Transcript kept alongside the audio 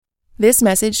This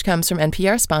message comes from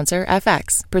NPR sponsor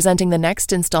FX, presenting the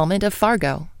next installment of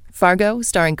Fargo. Fargo,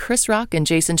 starring Chris Rock and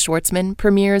Jason Schwartzman,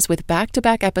 premieres with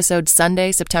back-to-back episodes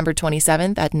Sunday, September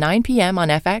 27th at 9 p.m. on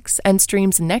FX and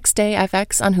streams next day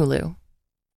FX on Hulu.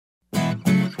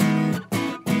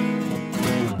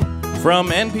 From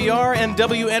NPR and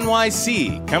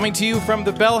WNYC, coming to you from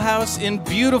the Bell House in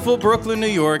beautiful Brooklyn, New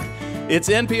York, it's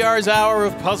NPR's hour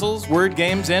of puzzles, word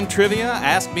games, and trivia.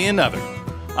 Ask Me Another.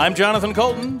 I'm Jonathan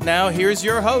Colton. Now here's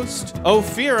your host,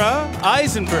 Ophira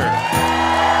Eisenberg.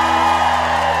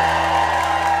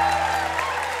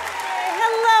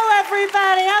 Hello,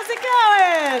 everybody. How's it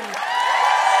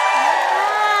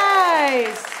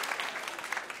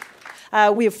going?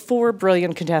 Nice. We have 4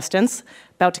 brilliant contestants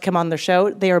about to come on the show.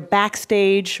 They are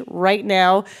backstage right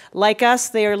now. Like us,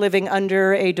 they are living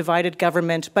under a divided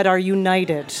government, but are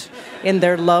united in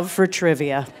their love for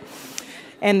trivia.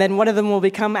 And then one of them will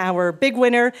become our big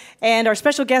winner. And our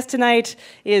special guest tonight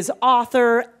is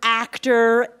author,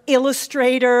 actor,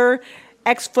 illustrator,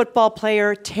 ex-football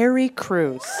player Terry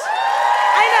Crews.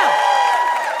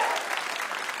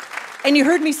 And you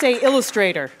heard me say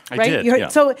illustrator, right? I did, yeah.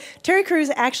 So Terry Crews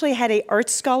actually had an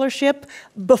art scholarship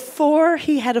before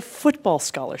he had a football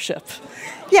scholarship.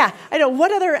 Yeah, I know.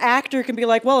 What other actor can be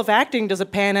like, well, if acting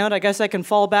doesn't pan out, I guess I can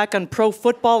fall back on pro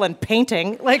football and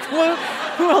painting. Like,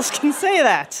 who else can say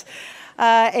that?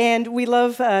 And we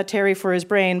love Terry for his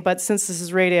brain, but since this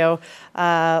is radio,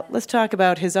 let's talk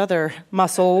about his other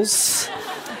muscles.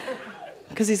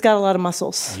 Because he's got a lot of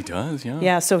muscles. He does, yeah.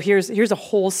 Yeah, so here's a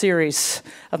whole series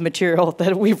of material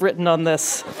that we've written on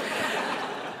this.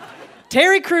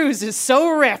 Terry Crews is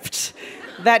so ripped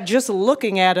that just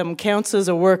looking at him counts as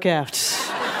a workout.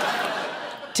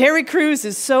 Terry Crews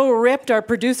is so ripped, our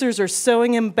producers are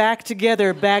sewing him back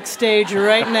together backstage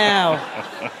right now.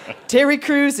 Terry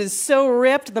Crews is so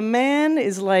ripped, the man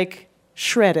is like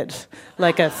shredded,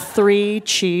 like a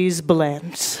 3-cheese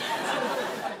blend.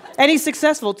 And he's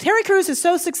successful. Terry Crews is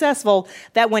so successful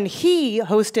that when he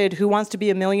hosted Who Wants to Be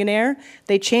a Millionaire,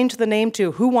 they changed the name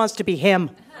to Who Wants to Be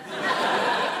Him.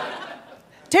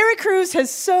 Terry Crews has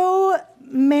so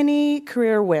many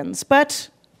career wins, but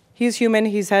he's human.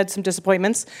 He's had some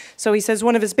disappointments. So he says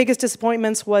one of his biggest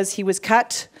disappointments was he was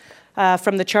cut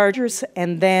from the Chargers,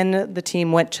 and then the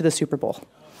team went to the Super Bowl.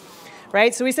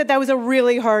 Right? So he said that was a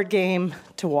really hard game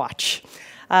to watch.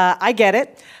 I get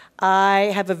it.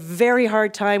 I have a very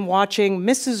hard time watching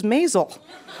Mrs. Maisel.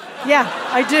 Yeah,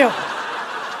 I do.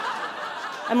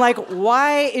 I'm like,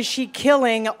 why is she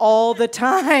killing all the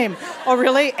time? Oh,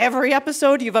 really? Every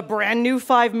episode you have a brand new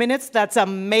 5 minutes? That's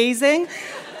amazing.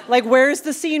 Like, where's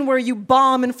the scene where you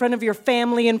bomb in front of your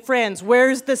family and friends?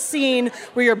 Where's the scene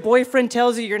where your boyfriend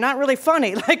tells you you're not really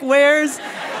funny? Like, where's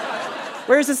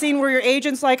the scene where your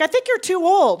agent's like, I think you're too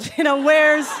old? You know,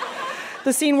 where's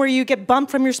the scene where you get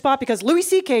bumped from your spot because Louis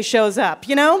C.K. shows up,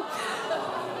 you know?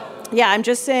 Yeah, I'm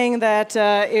just saying that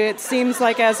it seems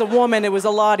like as a woman, it was a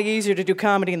lot easier to do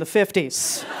comedy in the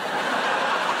 50s.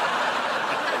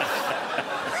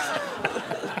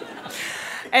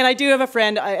 And I do have a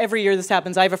friend, every year this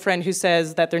happens, I have a friend who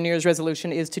says that their New Year's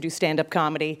resolution is to do stand-up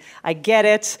comedy. I get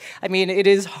it. I mean, it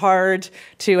is hard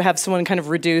to have someone kind of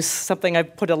reduce something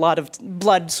I've put a lot of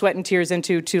blood, sweat, and tears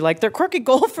into to like their quirky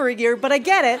goal for a year, but I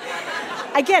get it.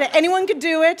 I get it. Anyone could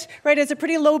do it, right? It's a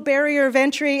pretty low barrier of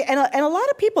entry, and a lot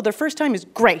of people, their first time is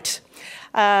great.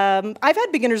 I've had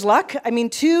beginner's luck. I mean,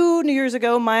 2 New Years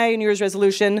ago, my New Year's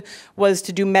resolution was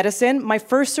to do medicine. My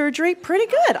first surgery, pretty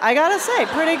good. I gotta say,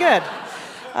 pretty good.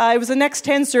 It was the next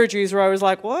 10 surgeries where I was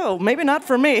like, whoa, maybe not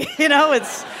for me. You know, you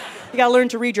gotta learn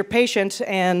to read your patient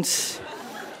and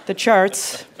the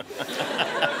charts.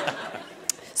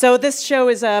 So this show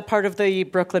is a part of the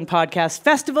Brooklyn Podcast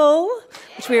Festival,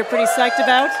 which we are pretty psyched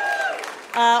about.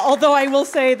 Although I will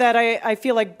say that I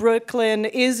feel like Brooklyn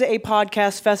is a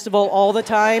podcast festival all the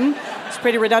time. It's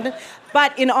pretty redundant.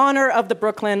 But in honor of the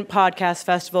Brooklyn Podcast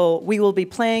Festival, we will be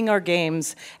playing our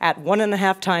games at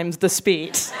 1.5 times the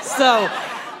speed. So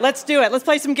let's do it. Let's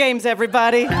play some games,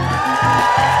 everybody.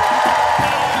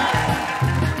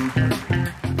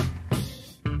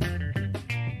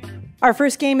 Our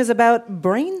first game is about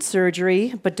brain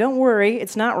surgery, but don't worry,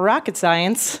 it's not rocket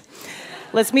science.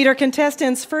 Let's meet our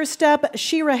contestants. First up,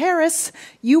 Shira Harris.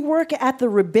 You work at the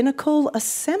Rabbinical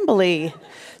Assembly.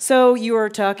 So you are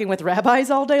talking with rabbis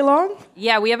all day long?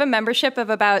 Yeah, we have a membership of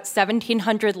about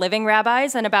 1,700 living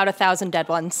rabbis and about 1,000 dead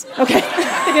ones. Okay.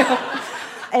 Yeah.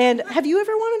 And have you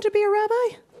ever wanted to be a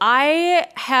rabbi? I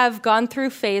have gone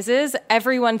through phases.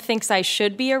 Everyone thinks I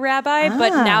should be a rabbi, but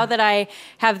now that I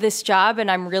have this job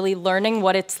and I'm really learning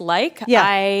what it's like,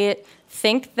 I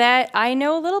think that I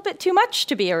know a little bit too much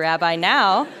to be a rabbi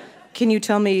now. Can you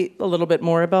tell me a little bit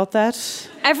more about that?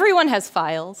 Everyone has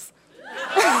files.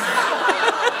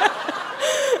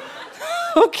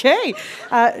 Okay.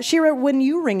 Shira, when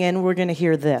you ring in, we're going to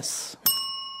hear this.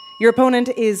 Your opponent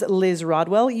is Liz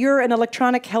Rodwell. You're an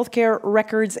electronic healthcare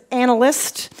records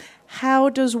analyst. How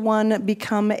does one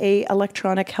become an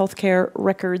electronic healthcare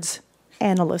records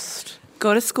analyst?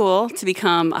 Go to school to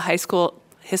become a high school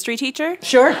history teacher.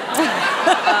 Sure.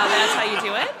 That's how you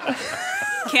do it.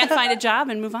 Can't find a job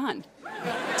and move on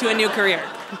to a new career.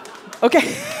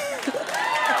 Okay.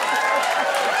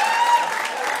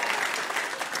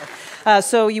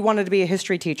 So you wanted to be a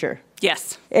history teacher.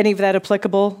 Yes. Any of that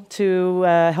applicable to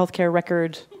healthcare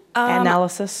record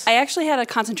analysis? I actually had a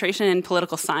concentration in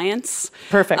political science.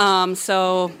 Perfect.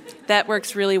 So that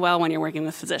works really well when you're working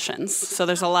with physicians. So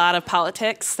there's a lot of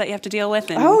politics that you have to deal with.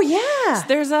 And oh, yeah.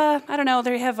 There's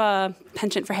they have a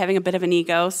penchant for having a bit of an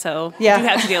ego, so yeah. you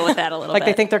have to deal with that a little like bit.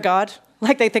 Like they think they're God?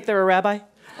 Like they think they're a rabbi?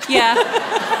 Yeah.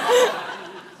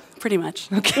 Pretty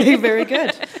much. Okay, very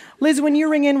good. Liz, when you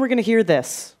ring in, we're going to hear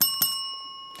this.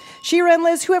 Shira and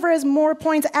Liz, whoever has more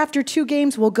points after 2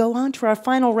 games will go on to our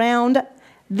final round.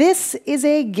 This is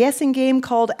a guessing game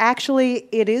called Actually,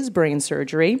 It Is Brain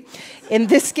Surgery. In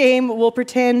this game, we'll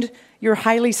pretend you're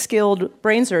highly skilled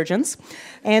brain surgeons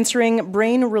answering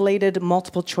brain-related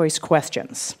multiple-choice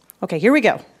questions. Okay, here we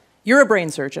go. You're a brain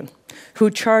surgeon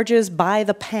who charges by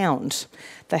the pound.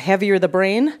 The heavier the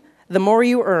brain, the more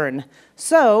you earn.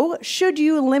 So, should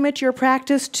you limit your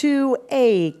practice to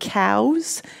A,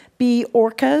 cows, B,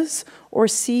 orcas, or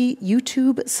C,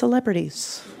 YouTube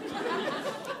celebrities?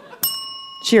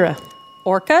 Shira.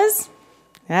 Orcas?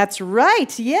 That's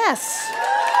right, yes.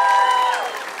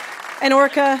 An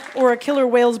orca or a killer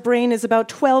whale's brain is about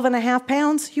 12 and a half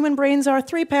pounds. Human brains are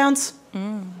 3 pounds.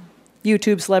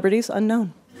 YouTube celebrities,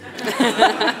 unknown.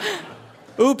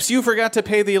 Oops, you forgot to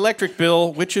pay the electric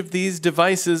bill. Which of these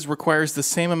devices requires the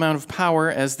same amount of power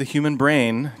as the human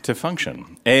brain to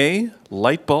function? A,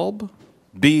 light bulb.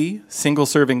 B,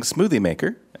 single-serving smoothie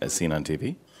maker, as seen on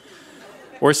TV.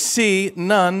 Or C,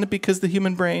 none, because the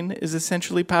human brain is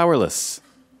essentially powerless.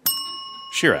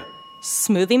 Shira.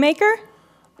 Smoothie maker?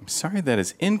 I'm sorry, that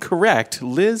is incorrect.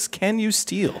 Liz, can you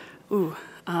steal? Ooh,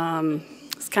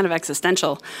 it's kind of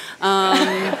existential.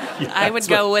 I would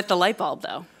go with the light bulb,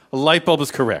 though. A light bulb is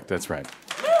correct, that's right.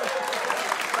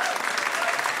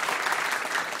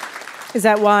 Is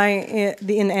that why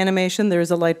in animation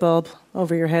there's a light bulb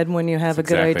over your head when you have a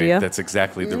good idea? That's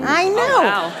exactly the reason. I know.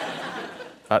 Oh,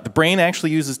 wow. The brain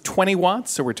actually uses 20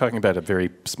 watts, so we're talking about a very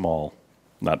small,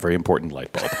 not very important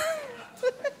light bulb.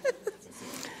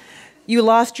 You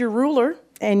lost your ruler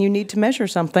and you need to measure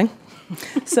something.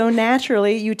 So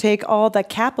naturally, you take all the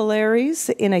capillaries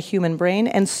in a human brain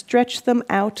and stretch them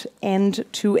out end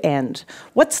to end.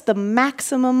 What's the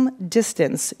maximum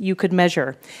distance you could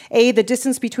measure? A, the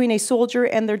distance between a soldier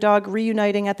and their dog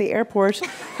reuniting at the airport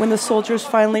when the soldiers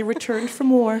finally returned from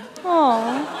war.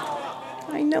 Aww.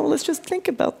 I know, let's just think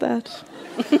about that.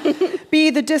 B,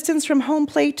 the distance from home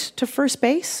plate to first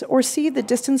base. Or C, the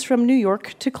distance from New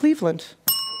York to Cleveland.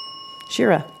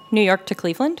 Shira. New York to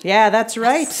Cleveland? Yeah, that's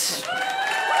right.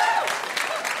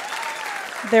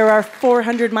 There are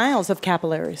 400 miles of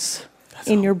capillaries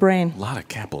in your brain. A lot of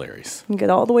capillaries. You can get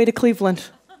all the way to Cleveland.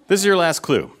 This is your last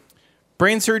clue.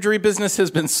 Brain surgery business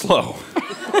has been slow.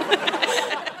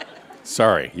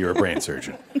 Sorry, you're a brain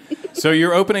surgeon. So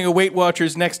you're opening a Weight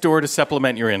Watchers next door to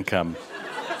supplement your income.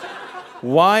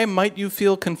 Why might you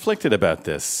feel conflicted about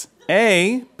this?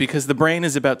 A, because the brain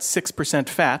is about 6%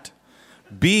 fat.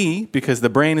 B, because the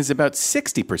brain is about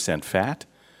 60% fat.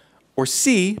 Or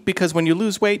C, because when you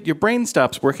lose weight, your brain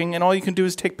stops working and all you can do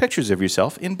is take pictures of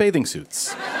yourself in bathing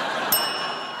suits.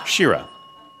 Shira.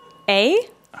 A?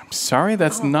 I'm sorry,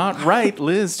 that's not right.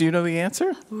 Liz, do you know the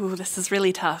answer? Ooh, this is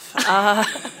really tough. I'm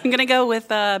going to go with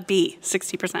B,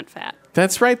 60% fat.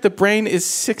 That's right, the brain is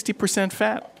 60%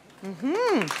 fat.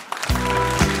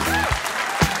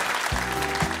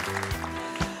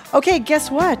 Okay,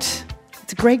 guess what?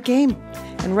 It's a great game.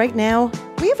 And right now,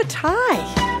 we have a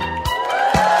tie.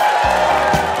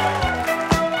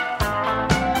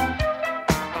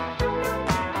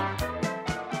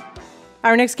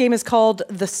 Our next game is called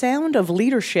The Sound of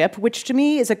Leadership, which to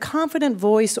me is a confident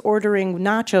voice ordering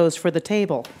nachos for the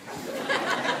table.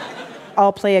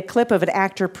 I'll play a clip of an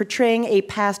actor portraying a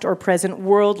past or present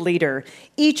world leader.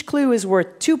 Each clue is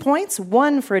worth 2 points,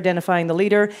 1 for identifying the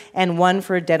leader and 1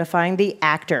 for identifying the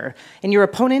actor. And your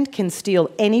opponent can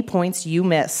steal any points you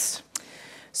miss.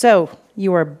 So,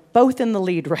 you are both in the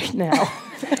lead right now.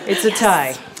 It's a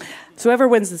tie. So whoever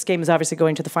wins this game is obviously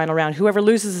going to the final round. Whoever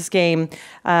loses this game,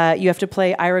 you have to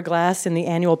play Ira Glass in the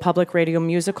annual public radio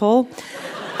musical.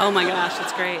 Oh my gosh,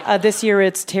 that's great. This year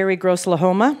it's Terry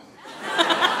Gross-Lahoma.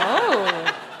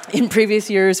 Oh. In previous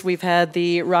years, we've had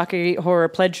the Rocky Horror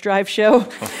Pledge Drive show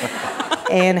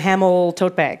and Hamill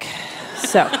Tote Bag.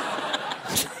 So,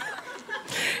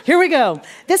 here we go.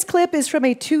 This clip is from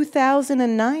a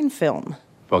 2009 film.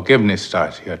 Forgiveness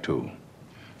starts here, too.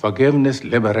 Forgiveness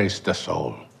liberates the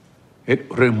soul. It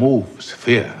removes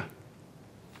fear.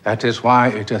 That is why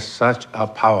it is such a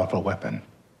powerful weapon.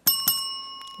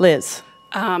 Liz.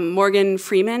 Morgan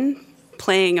Freeman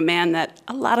playing a man that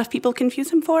a lot of people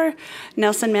confuse him for,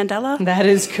 Nelson Mandela. That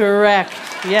is correct,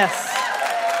 yes.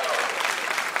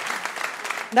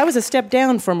 That was a step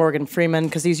down for Morgan Freeman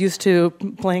because he's used to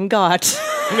playing God.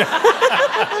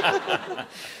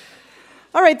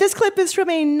 All right, this clip is from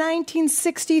a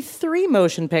 1963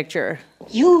 motion picture.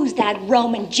 Use that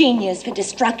Roman genius for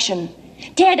destruction.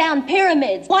 Tear down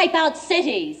pyramids, wipe out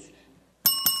cities.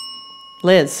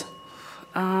 Liz.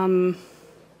 I'm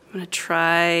going to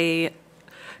try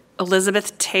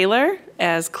Elizabeth Taylor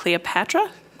as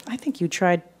Cleopatra. I think you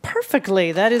tried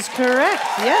perfectly. That is correct,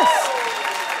 yes.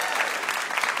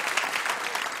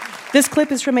 This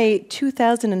clip is from a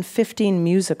 2015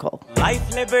 musical.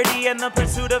 Life, liberty, and the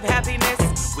pursuit of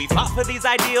happiness. We fought for these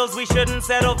ideals, we shouldn't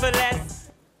settle for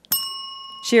less.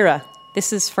 Shira.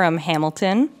 This is from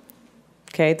Hamilton.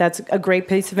 Okay, that's a great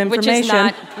piece of information.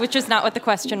 Which is not what the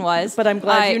question was. But I'm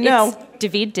glad you know. It's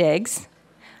David Diggs.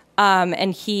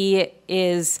 And he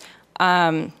is,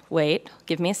 wait,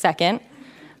 give me a second.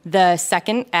 The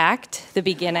second act, the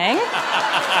beginning. No,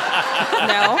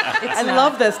 it's I not.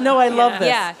 love this. No, I love this.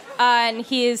 Yeah, and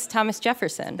he is Thomas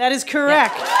Jefferson. That is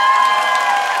correct. Yeah.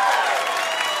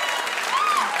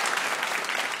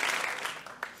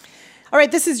 All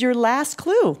right, this is your last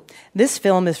clue. This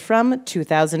film is from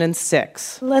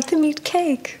 2006. Let them eat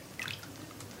cake.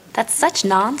 That's such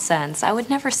nonsense. I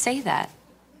would never say that.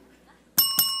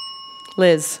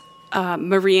 Liz.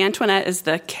 Marie Antoinette is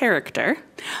the character.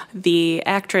 The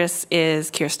actress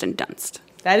is Kirsten Dunst.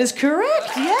 That is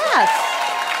correct, yes.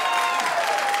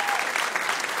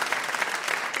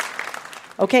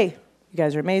 Okay, you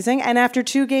guys are amazing. And after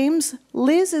 2 games,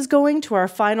 Liz is going to our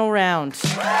final round.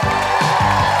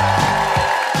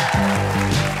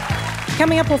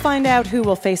 Coming up, we'll find out who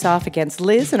will face off against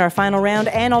Liz in our final round,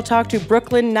 and I'll talk to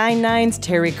Brooklyn Nine-Nine's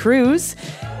Terry Crews.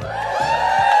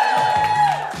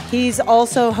 He's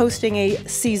also hosting a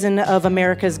season of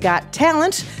America's Got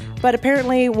Talent, but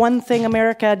apparently one thing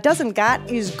America doesn't got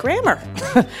is grammar.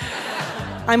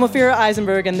 I'm Ophira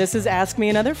Eisenberg, and this is Ask Me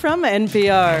Another from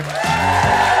NPR.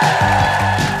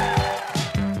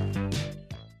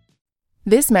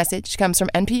 This message comes from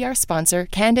NPR sponsor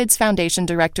Candid's Foundation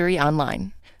Directory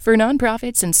Online. For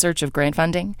nonprofits in search of grant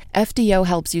funding, FDO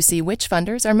helps you see which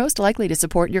funders are most likely to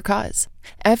support your cause.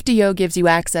 FDO gives you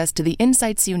access to the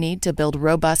insights you need to build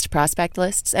robust prospect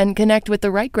lists and connect with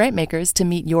the right grant makers to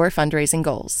meet your fundraising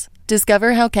goals.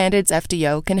 Discover how Candid's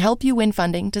FDO can help you win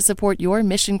funding to support your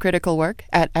mission-critical work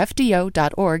at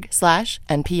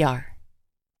fdo.org/NPR.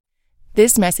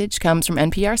 This message comes from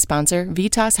NPR sponsor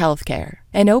Vitas Healthcare.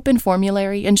 An open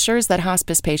formulary ensures that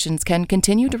hospice patients can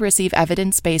continue to receive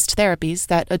evidence-based therapies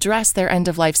that address their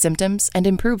end-of-life symptoms and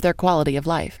improve their quality of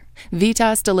life.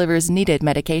 Vitas delivers needed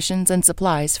medications and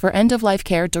supplies for end-of-life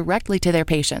care directly to their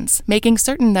patients, making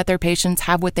certain that their patients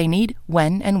have what they need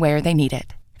when and where they need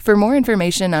it. For more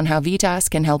information on how Vitas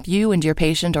can help you and your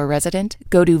patient or resident,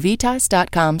 go to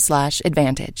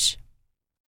vitas.com/advantage.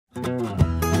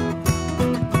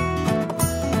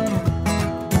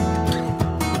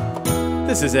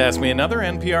 This is Ask Me Another,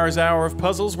 NPR's hour of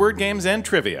puzzles, word games, and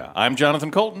trivia. I'm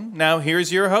Jonathan Colton. Now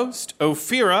here's your host,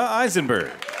 Ophira Eisenberg.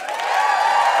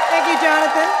 Thank you,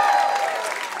 Jonathan.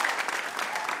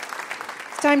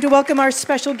 It's time to welcome our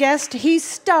special guest. He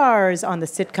stars on the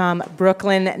sitcom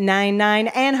Brooklyn Nine-Nine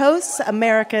and hosts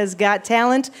America's Got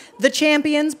Talent, The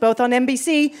Champions, both on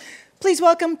NBC. Please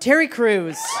welcome Terry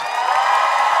Crews.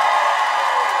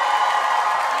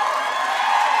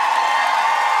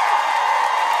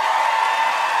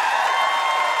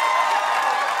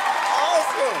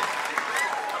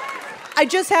 I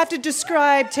just have to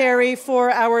describe, Terry, for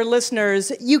our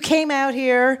listeners. You came out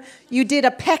here, you did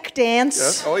a peck dance.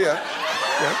 Yes. Oh, yeah.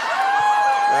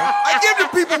 I give the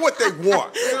people what they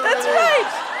want. That's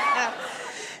right.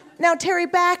 Now, Terry,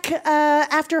 back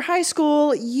after high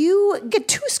school, you get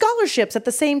 2 scholarships at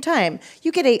the same time.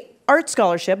 You get a art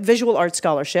scholarship, visual art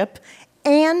scholarship,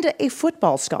 and a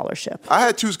football scholarship. I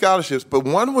had 2 scholarships, but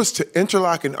one was to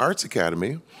Interlochen Arts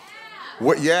Academy.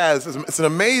 It's an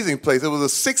amazing place. It was a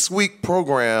 6-week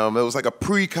program. It was like a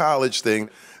pre-college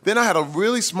thing. Then I had a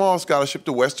really small scholarship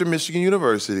to Western Michigan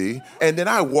University, and then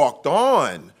I walked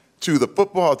on to the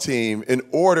football team in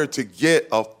order to get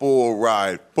a full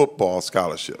ride football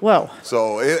scholarship. Whoa.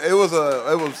 So it was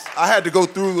I had to go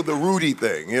through the Rudy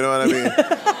thing, you know what I mean?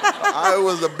 I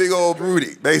was a big old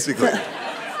Rudy, basically.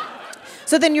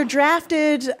 So then you're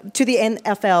drafted to the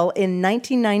NFL in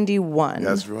 1991.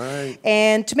 That's right.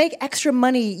 And to make extra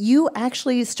money, you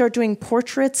actually start doing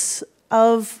portraits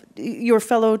of your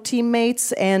fellow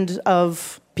teammates and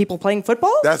of people playing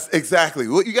football? That's exactly.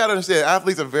 Well, you got to understand,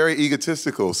 athletes are very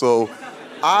egotistical. So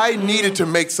I needed to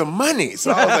make some money.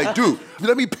 So I was like, dude,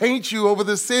 let me paint you over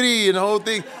the city and the whole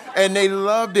thing. And they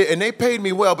loved it, and they paid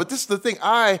me well. But this is the thing,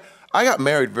 I got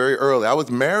married very early. I was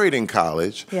married in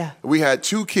college. Yeah. We had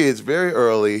 2 kids very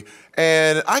early,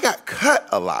 and I got cut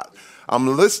a lot.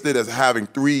 I'm listed as having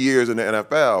 3 years in the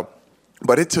NFL,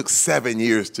 but it took 7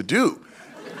 years to do.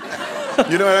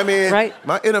 You know what I mean? Right.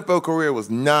 My NFL career was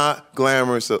not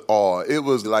glamorous at all. It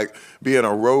was like being a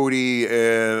roadie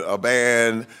in a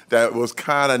band that was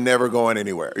kind of never going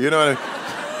anywhere. You know what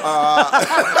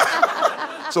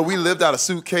I mean? So we lived out of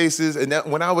suitcases, and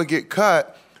when I would get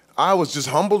cut, I was just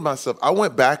humbled myself. I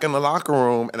went back in the locker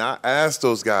room and I asked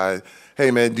those guys, hey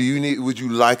man, would you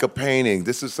like a painting?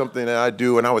 This is something that I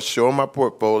do. And I would show them my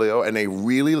portfolio, and they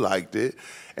really liked it.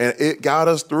 And it got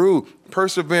us through.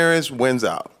 Perseverance wins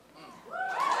out.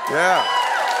 Yeah.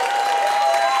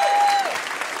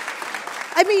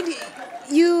 I mean,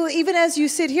 you, even as you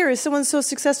sit here, as someone so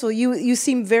successful, you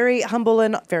seem very humble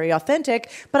and very authentic.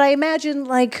 But I imagine,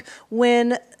 like,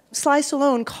 when Sly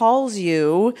Stallone calls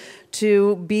you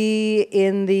to be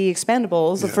in the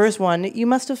Expendables, the first one, you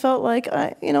must have felt like,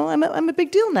 I'm a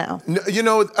big deal now. You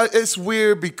know, it's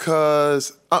weird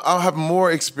because I'll have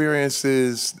more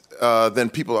experiences than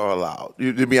people are allowed,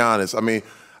 to be honest. I mean,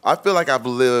 I feel like I've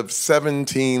lived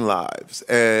 17 lives.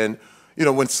 And, you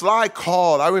know, when Sly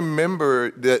called, I remember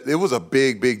that it was a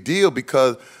big, big deal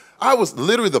because I was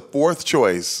literally the 4th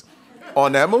choice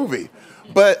on that movie.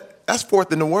 But that's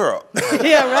 4th in the world.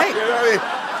 Yeah, right. You know what I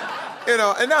mean? You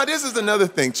know, and now this is another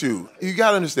thing, too. You got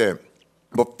to understand,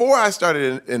 before I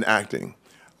started in acting,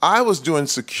 I was doing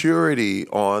security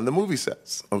on the movie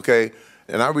sets, okay?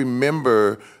 And I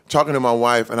remember talking to my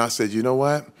wife, and I said, you know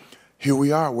what? Here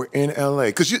we are, we're in LA.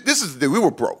 Because we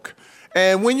were broke.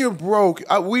 And when you're broke,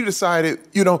 we decided,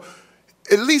 you know,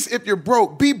 at least if you're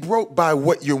broke, be broke by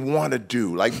what you want to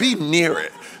do. Like, be near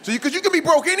it. So because you can be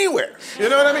broke anywhere. You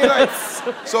know what I mean? Like,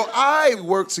 so I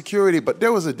worked security, but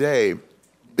there was a day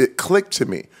it clicked to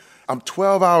me. I'm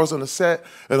 12 hours on the set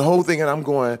and the whole thing, and I'm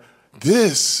going,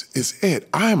 this is it.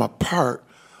 I am a part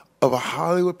of a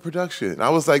Hollywood production. I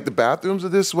was like, the bathrooms are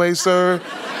this way, sir.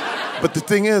 But the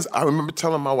thing is, I remember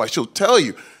telling my wife, she'll tell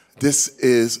you, this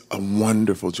is a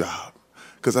wonderful job.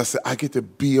 Because I said, I get to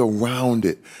be around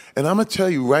it. And I'm going to tell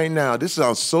you right now, this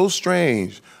sounds so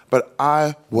strange, but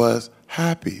I was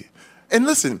happy. And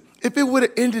listen, if it would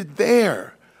have ended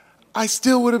there, I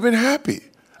still would have been happy.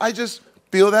 I just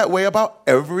feel that way about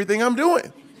everything I'm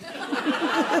doing.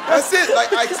 That's it.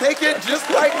 Like, I take it just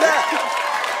like that.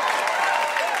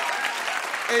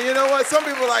 And you know what? Some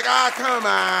people are like, come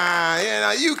on. You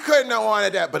know, you couldn't have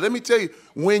wanted that. But let me tell you,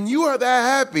 when you are that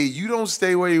happy, you don't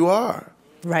stay where you are.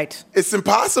 Right. It's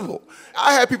impossible.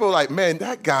 I had people like, man,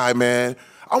 that guy, man,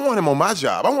 I want him on my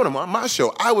job. I want him on my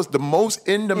show. I was the most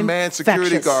in-demand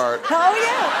security guard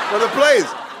for the place.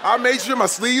 I made sure my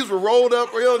sleeves were rolled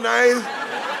up real nice.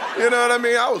 You know what I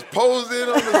mean? I was posing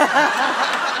on the...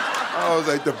 I was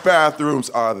like, the bathrooms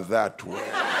are that way.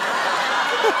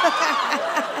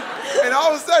 And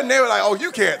all of a sudden, they were like, oh,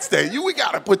 you can't stay. We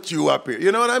got to put you up here.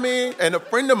 You know what I mean? And a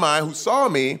friend of mine who saw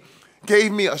me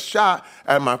gave me a shot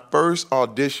at my first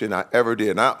audition I ever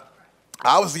did. Now,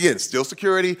 I was, again, still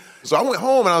security. So I went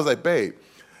home, and I was like, babe,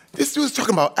 this dude's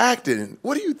talking about acting.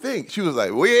 What do you think? She was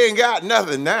like, we ain't got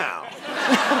nothing now.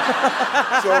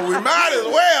 So we might as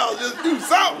well just do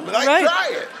something. Like, try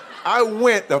it. I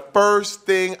went, the first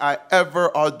thing I ever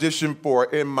auditioned for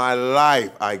in my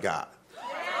life, I got.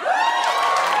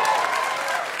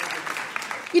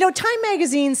 You know, Time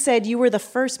Magazine said you were the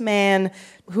first man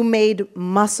who made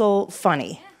muscle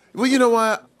funny. Well, you know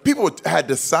what? People had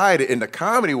decided in the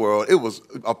comedy world, it was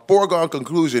a foregone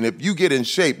conclusion. If you get in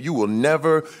shape, you will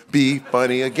never be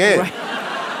funny again. Right.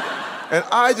 And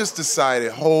I just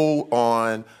decided, hold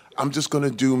on, I'm just going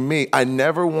to do me. I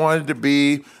never wanted to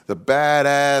be the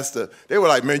badass. They were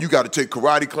like, man, you got to take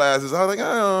karate classes. I was like,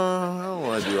 I don't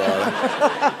want to do all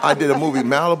that. I did a movie,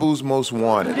 Malibu's Most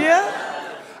Wanted. Yeah?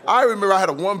 I remember I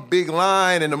had one big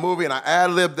line in the movie, and I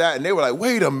ad-libbed that, and they were like,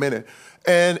 wait a minute.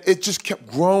 And it just kept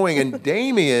growing, and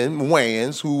Damian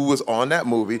Wayans, who was on that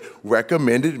movie,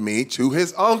 recommended me to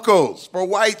his uncles for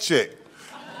White Chick.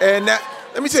 And that,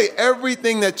 let me tell you,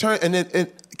 everything that turned,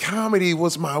 and comedy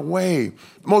was my way.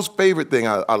 The most favorite thing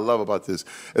I love about this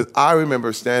is I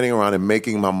remember standing around and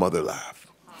making my mother laugh.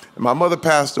 And my mother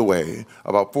passed away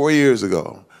about 4 years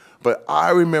ago. But I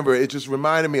remember it just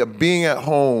reminded me of being at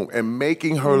home and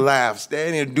making her laugh,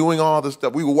 standing and doing all this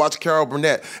stuff. We would watch Carol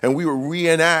Burnett and we would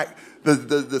reenact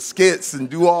the skits and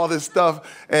do all this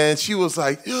stuff. And she was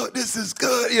like, yo, this is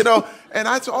good, you know? And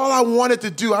that's all I wanted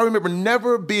to do. I remember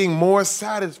never being more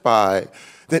satisfied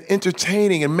than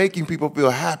entertaining and making people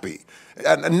feel happy.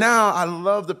 And now I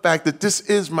love the fact that this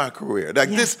is my career. Like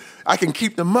this, I can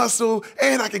keep the muscle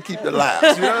and I can keep the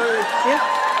laughs, you know what I mean?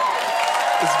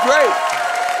 Yeah. It's great.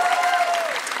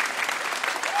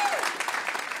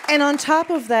 And on top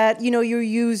of that, you know, you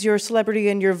use your celebrity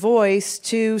and your voice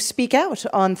to speak out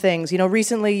on things. You know,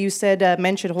 recently you said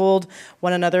men should hold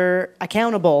one another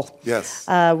accountable. Yes.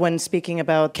 When speaking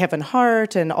about Kevin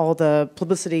Hart and all the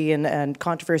publicity and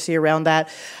controversy around that.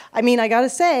 I mean, I got to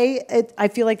say, I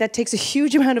feel like that takes a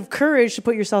huge amount of courage to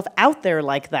put yourself out there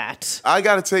like that. I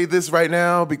got to tell you this right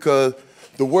now because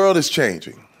the world is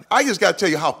changing. I just got to tell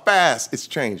you how fast it's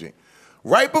changing.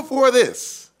 Right before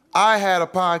this, I had a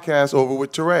podcast over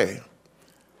with Teray,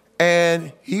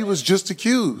 and he was just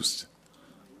accused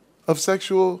of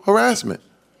sexual harassment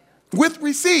with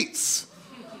receipts.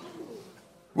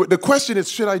 The question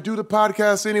is, should I do the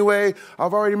podcast anyway?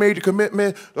 I've already made the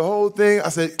commitment, the whole thing. I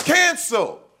said,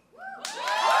 cancel.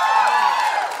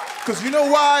 Because you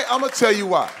know why? I'm going to tell you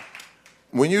why.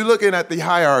 When you're looking at the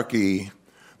hierarchy,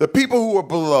 the people who are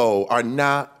below are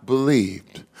not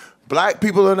believed. Black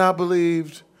people are not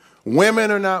believed. Women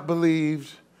are not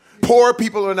believed. Poor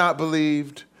people are not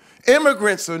believed.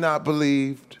 Immigrants are not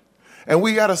believed. And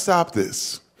we got to stop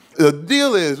this. The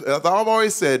deal is, as I've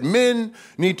always said, men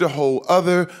need to hold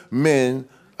other men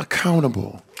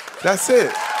accountable. That's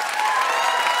it.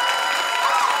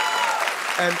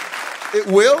 And it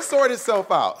will sort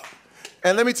itself out.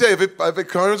 And let me tell you, if it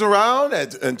comes around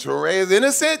and Teray is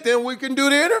innocent, then we can do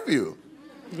the interview.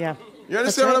 Yeah. You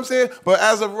understand what I'm saying? But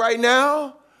as of right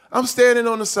now, I'm standing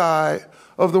on the side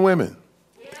of the women.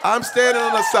 I'm standing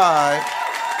on the side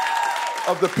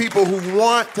of the people who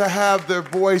want to have their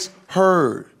voice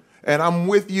heard. And I'm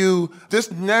with you. This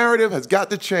narrative has got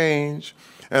to change.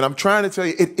 And I'm trying to tell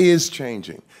you, it is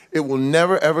changing. It will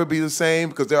never, ever be the same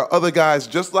because there are other guys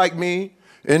just like me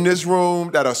in this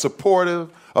room that are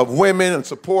supportive of women and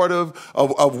supportive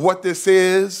of what this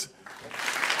is.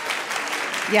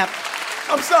 Yep.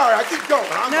 I'm sorry, I keep going.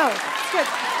 No, it's good.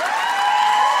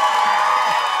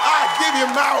 I give you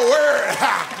my word.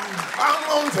 I'm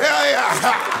gonna tell you.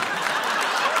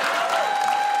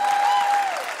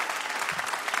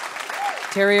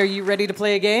 Terry, are you ready to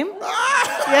play a game? Yeah?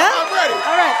 I'm ready.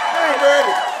 All right. I'm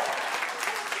ready.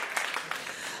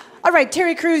 All right,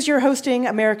 Terry Crews, you're hosting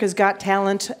America's Got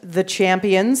Talent, The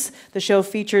Champions. The show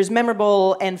features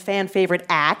memorable and fan-favorite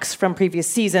acts from previous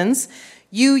seasons.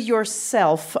 You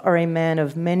yourself are a man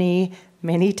of many,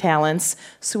 many talents,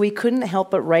 so we couldn't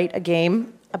help but write a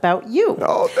game about you.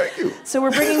 Oh, thank you. So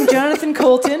we're bringing Jonathan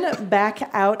Coulton back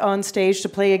out on stage to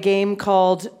play a game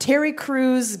called Terry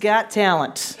Crews Got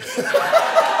Talent.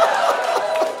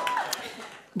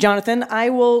 Jonathan, I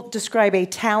will describe a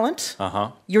talent.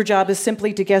 Uh-huh. Your job is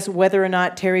simply to guess whether or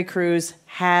not Terry Crews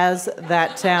has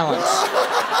that talent.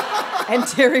 And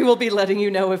Terry will be letting you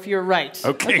know if you're right.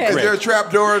 Okay, Is great. there a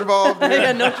trap door involved?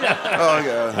 Yeah, no trap. Oh,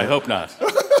 God. I hope not.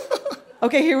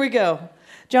 Okay, here we go.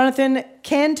 Jonathan,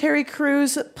 can Terry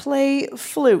Crews play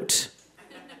flute?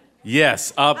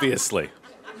 Yes, obviously.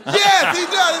 Yes, he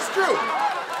does. It's true.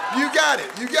 You got it.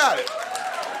 You got it.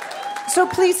 So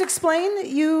please explain,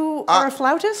 you are a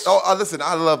flautist? Listen,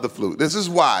 I love the flute. This is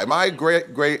why. My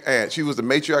great aunt, she was the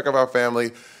matriarch of our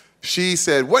family. She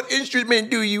said, "What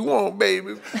instrument do you want,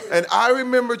 baby?" And I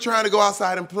remember trying to go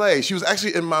outside and play. She was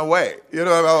actually in my way. You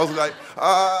know, I was like,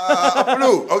 a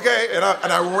flute, okay? And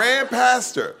I ran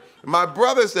past her. My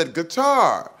brother said,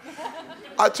 "Guitar."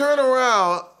 I turn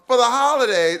around for the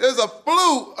holiday. There's a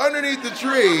flute underneath the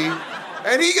tree.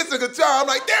 And he gets a guitar. I'm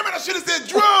like, damn it, I should have said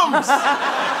drums.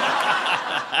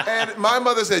 And my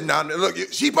mother said, "No, look,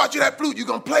 she bought you that flute. You're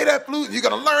going to play that flute. You're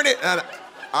going to learn it." And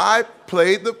I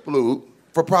played the flute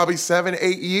for probably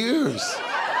 7-8 years.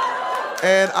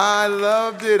 And I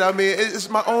loved it. I mean, it's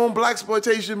my own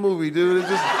blaxploitation movie, dude. It's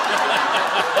just...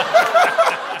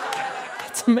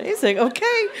 That's amazing.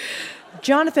 Okay.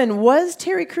 Jonathan, was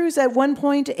Terry Crews at one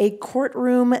point a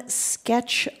courtroom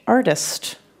sketch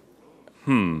artist?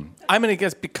 I'm going to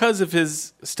guess because of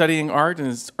his studying art and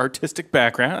his artistic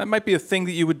background, that might be a thing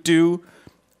that you would do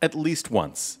at least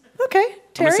once. Okay.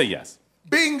 Terry? I'm going to say yes.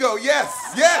 Bingo, yes,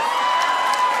 yes.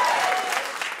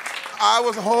 I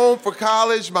was home for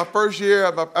college my first year.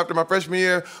 After my freshman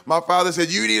year, my father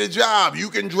said, "You need a job. You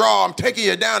can draw. I'm taking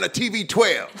you down to TV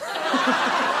 12."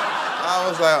 I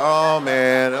was like, "Oh,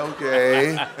 man,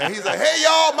 okay." And he's like, "Hey,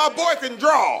 y'all, my boy can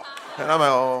draw." And I'm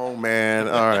like, "Oh, man,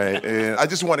 all right." And I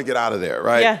just want to get out of there,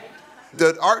 right? Yeah.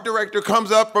 The art director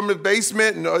comes up from the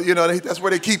basement, and you know, that's where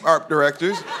they keep art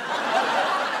directors.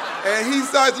 And he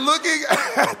starts looking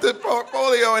at the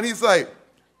portfolio, and he's like,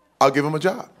 "I'll give him a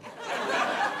job."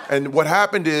 And what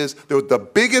happened is there was the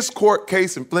biggest court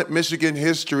case in Flint, Michigan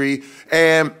history,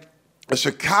 and a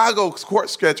Chicago court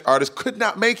sketch artist could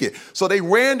not make it. So they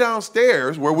ran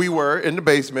downstairs where we were in the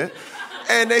basement,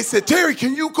 and they said, "Terry,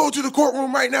 can you go to the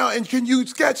courtroom right now, and can you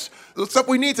sketch the stuff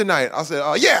we need tonight?" I said,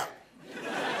 "Yeah."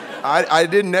 I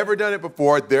never done it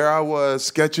before. There I was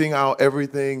sketching out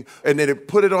everything, and then they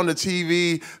put it on the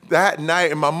TV that night,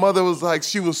 and my mother was like,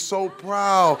 she was so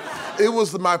proud. It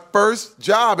was my first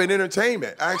job in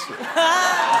entertainment, actually.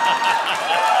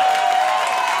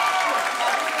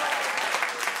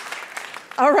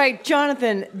 All right,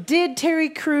 Jonathan, did Terry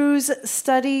Crews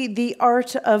study the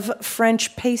art of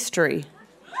French pastry?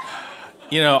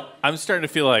 You know, I'm starting to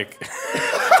feel like...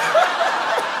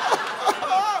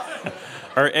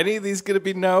 Are any of these going to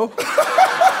be no? You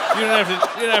don't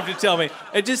have to tell me.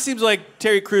 It just seems like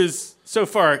Terry Crews so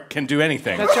far can do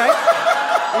anything. That's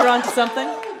right. You're onto something.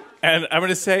 And I'm going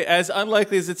to say, as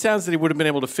unlikely as it sounds that he would have been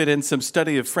able to fit in some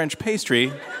study of French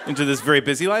pastry into this very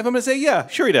busy life, I'm going to say, yeah,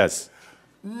 sure he does.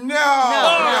 No.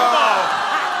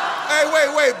 Hey,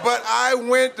 wait. But I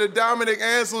went to Dominic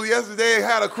Ansel yesterday and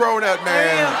had a cronut,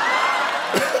 man.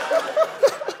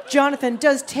 Jonathan,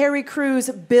 does Terry Crews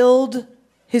build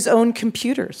his own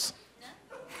computers?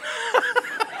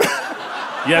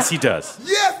 Yes, he does.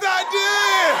 Yes, I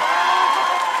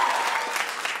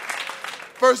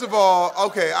did! First of all,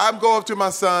 okay, I'm going up to my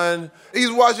son. He's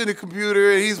watching the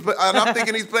computer, and I'm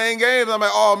thinking he's playing games. I'm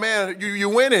like, "Oh, man, you're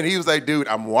winning." He was like, "Dude,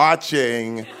 I'm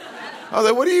watching." I was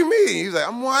like, "What do you mean?" He was like,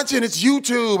 "I'm watching. It's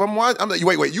YouTube. I'm watching." I'm like,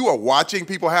 wait, you are watching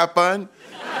people have fun?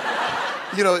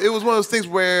 You know, it was one of those things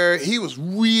where he was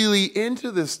really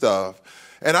into this stuff.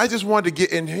 And I just wanted to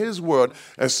get in his world.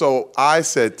 And so I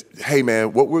said, "Hey,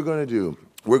 man, what we're going to do,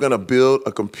 we're going to build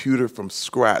a computer from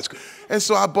scratch." And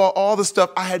so I bought all the stuff.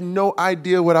 I had no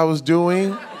idea what I was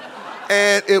doing.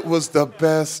 And it was the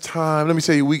best time. Let me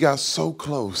tell you, we got so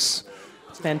close.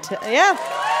 Fantastic. Yeah.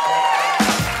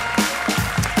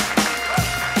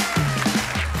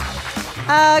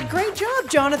 Great job,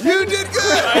 Jonathan. You did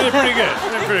good. I did pretty good.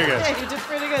 Yeah, you did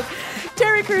pretty good.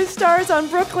 Terry Crews stars on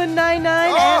Brooklyn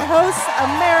Nine-Nine and hosts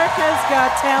America's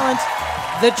Got Talent,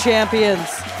 The Champions.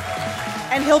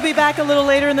 And he'll be back a little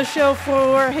later in the show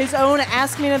for his own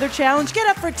Ask Me Another challenge. Get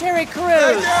up for Terry Crews.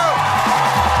 Thank you.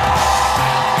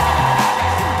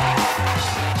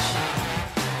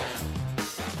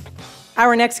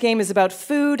 Our next game is about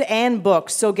food and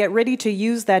books, so get ready to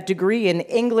use that degree in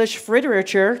English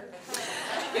literature.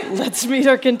 Let's meet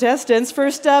our contestants.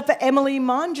 First up, Emily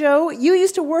Monjo. You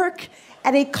used to work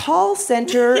at a call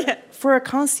center for a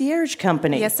concierge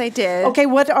company. Yes, I did. Okay,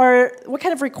 what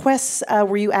kind of requests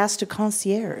were you asked to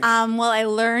concierge? Well, I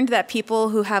learned that people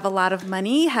who have a lot of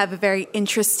money have a very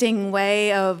interesting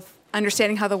way of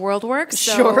understanding how the world works.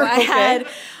 Sure, so I had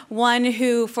one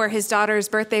who, for his daughter's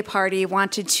birthday party,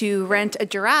 wanted to rent a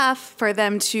giraffe for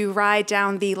them to ride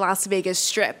down the Las Vegas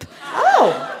Strip.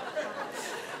 Oh!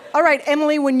 All right,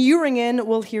 Emily, when you ring in,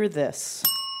 we'll hear this.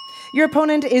 Your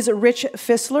opponent is Rich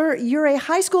Fissler. You're a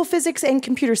high school physics and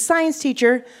computer science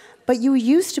teacher, but you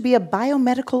used to be a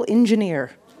biomedical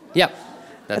engineer. Yep,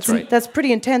 that's right. That's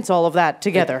pretty intense, all of that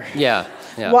together. Yeah.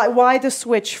 Why the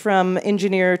switch from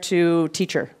engineer to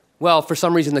teacher? Well, for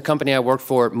some reason, the company I worked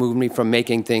for moved me from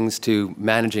making things to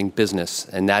managing business,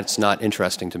 and that's not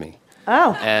interesting to me.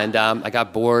 Oh. And I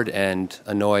got bored and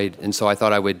annoyed, and so I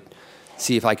thought I would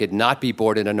see if I could not be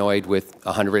bored and annoyed with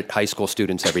 100 high school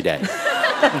students every day.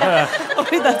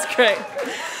 Okay, that's great.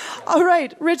 All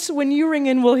right, Rich, when you ring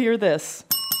in, we'll hear this.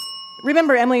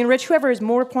 Remember, Emily and Rich, whoever has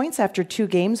more points after 2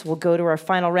 games will go to our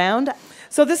final round.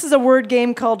 So this is a word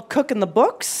game called Cook in the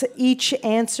Books. Each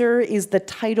answer is the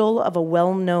title of a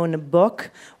well-known book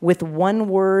with one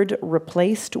word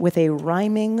replaced with a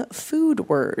rhyming food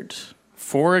word.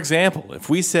 For example, if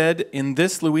we said, in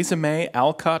this Louisa May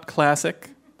Alcott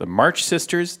classic, the March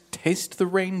Sisters taste the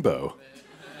rainbow,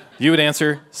 you would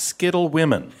answer Skittle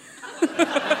Women.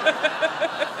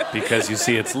 Because you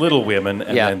see, it's Little Women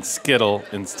and then Skittle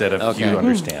instead of you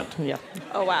understand. Yeah.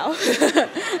 Oh, wow.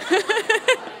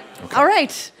 All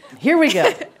right, here we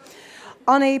go.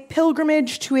 On a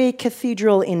pilgrimage to a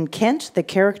cathedral in Kent, the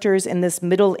characters in this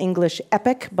Middle English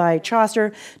epic by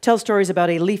Chaucer tell stories about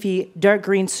a leafy, dark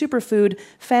green superfood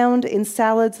found in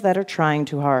salads that are trying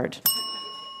too hard.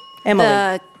 Emily.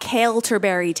 The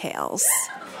Canterbury Tales.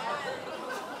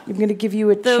 I'm going to give you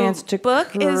a chance to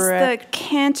correct. The book is the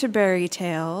Canterbury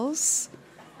Tales.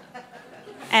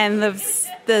 And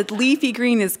the leafy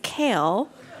green is kale.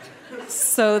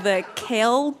 So the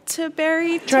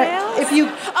Canterbury Tales?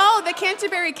 The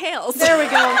Canterbury Kales. There we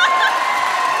go.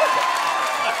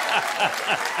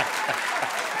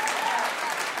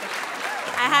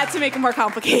 I had to make it more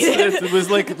complicated. It was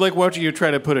like watching you try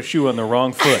to put a shoe on the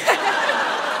wrong foot.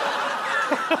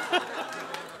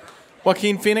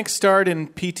 Joaquin Phoenix starred in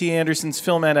P.T. Anderson's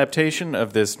film adaptation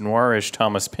of this noirish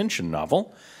Thomas Pynchon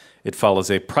novel. It follows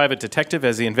a private detective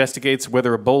as he investigates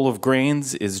whether a bowl of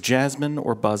grains is jasmine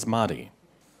or basmati.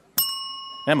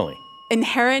 Emily.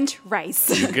 Inherent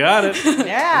Rice. You got it.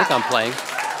 Yeah. I think I'm playing.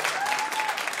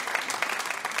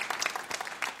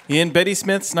 In Betty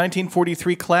Smith's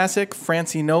 1943 classic,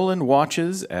 Francie Nolan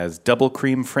watches as double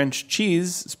cream French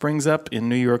cheese springs up in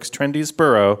New York's trendiest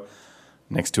borough,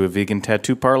 next to a vegan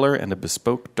tattoo parlor and a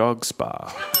bespoke dog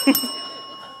spa.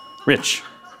 Rich.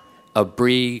 A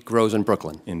brie grows in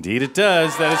Brooklyn. Indeed it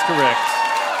does. That is correct.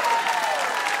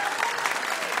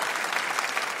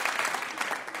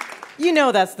 You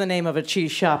know that's the name of a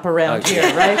cheese shop around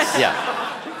here, right?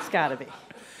 Yeah. It's got to be.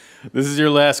 This is your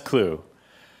last clue.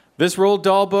 This Roald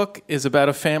Dahl book is about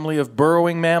a family of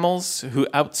burrowing mammals who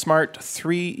outsmart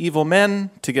 3 evil men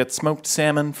to get smoked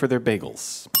salmon for their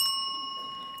bagels.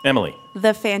 Emily.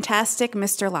 The Fantastic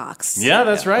Mr. Locks. Yeah,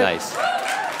 that's right. Nice.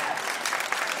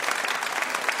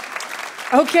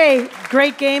 Okay,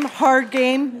 great game, hard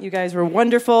game. You guys were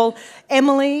wonderful.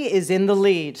 Emily is in the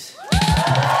lead.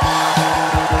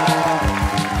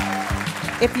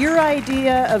 If your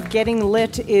idea of getting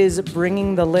lit is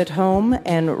bringing the lit home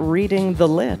and reading the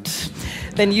lit,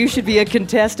 then you should be a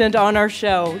contestant on our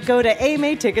show. Go to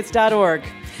amatickets.org.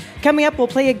 Coming up, we'll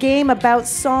play a game about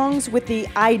songs with the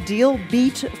ideal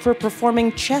beat for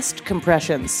performing chest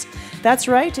compressions. That's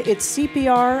right, it's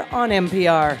CPR on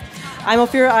NPR. I'm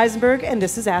Ophira Eisenberg, and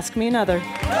this is Ask Me Another.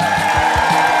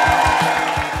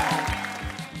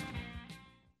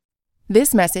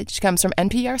 This message comes from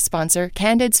NPR sponsor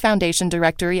Candid's Foundation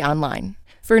Directory Online.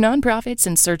 For nonprofits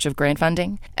in search of grant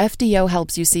funding, FDO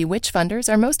helps you see which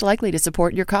funders are most likely to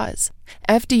support your cause.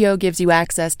 FDO gives you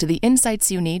access to the insights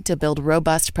you need to build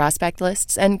robust prospect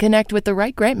lists and connect with the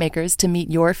right grant makers to meet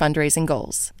your fundraising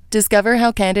goals. Discover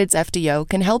how Candid's FDO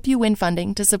can help you win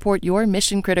funding to support your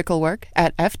mission-critical work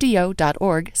at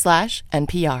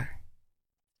fdo.org/NPR.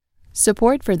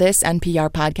 Support for this NPR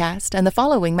podcast and the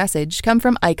following message come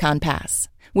from Icon Pass.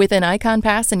 With an Icon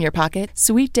Pass in your pocket,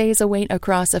 sweet days await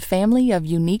across a family of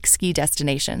unique ski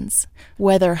destinations.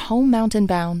 Whether home mountain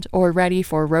bound or ready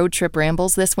for road trip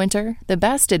rambles this winter, the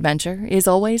best adventure is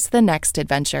always the next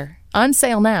adventure. On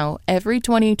sale now, every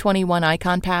 2021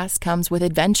 Icon Pass comes with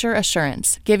Adventure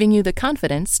Assurance, giving you the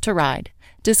confidence to ride.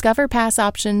 Discover pass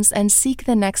options and seek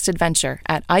the next adventure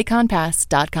at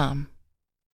iconpass.com.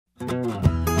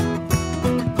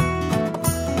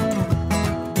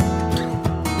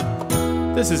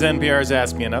 This is NPR's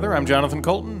Ask Me Another. I'm Jonathan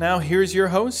Colton. Now here's your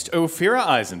host, Ophira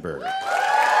Eisenberg.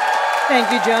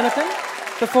 Thank you, Jonathan.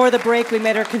 Before the break, we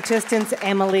met our contestants,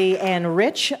 Emily and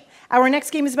Rich. Our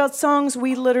next game is about songs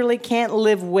we literally can't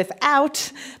live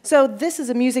without. So this is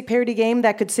a music parody game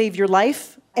that could save your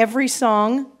life. Every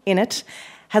song in it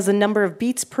has a number of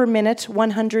beats per minute,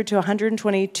 100 to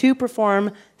 120, to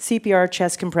perform CPR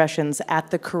chest compressions at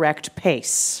the correct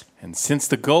pace. And since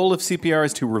the goal of CPR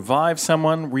is to revive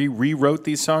someone, we rewrote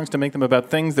these songs to make them about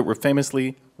things that were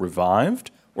famously revived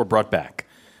or brought back.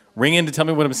 Ring in to tell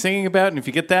me what I'm singing about, and if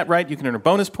you get that right, you can earn a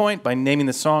bonus point by naming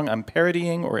the song I'm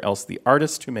parodying or else the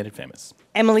artist who made it famous.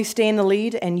 Emily, stay in the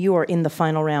lead, and you are in the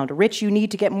final round. Rich, you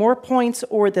need to get more points,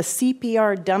 or the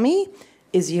CPR dummy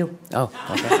is you. Oh,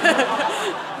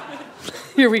 okay.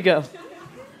 Here we go.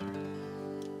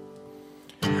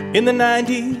 In the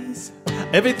 90s,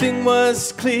 everything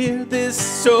was clear. This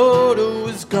soda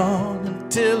was gone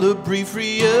until a brief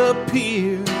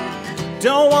reappeared.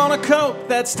 Don't want a Coke,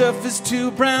 that stuff is too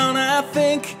brown. I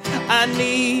think I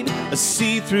need a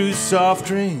see-through soft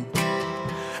drink.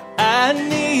 I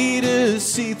need a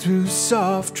see-through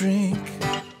soft drink.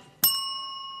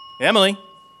 Emily.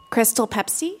 Crystal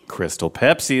Pepsi? Crystal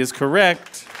Pepsi is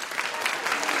correct.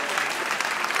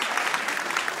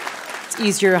 It's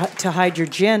easier to hide your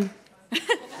gin.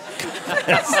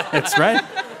 That's right.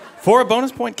 For a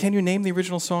bonus point, can you name the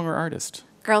original song or artist?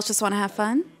 Girls Just Want to Have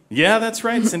Fun? Yeah, that's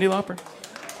right. Cyndi Lauper.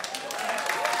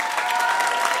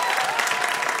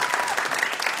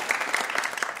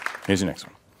 Here's your next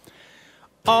one.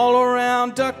 All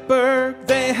around Duckburg,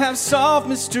 they have solved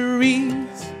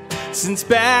mysteries since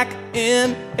back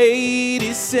in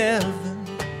 '87.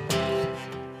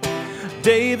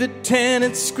 David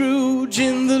Tennant, Scrooge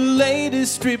in the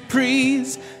latest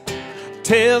reprise.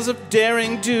 Tales of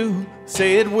daring do.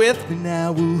 Say it with me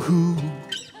now, woohoo.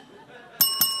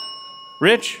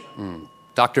 Rich?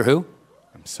 Doctor Who?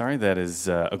 I'm sorry, that is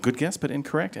a good guess, but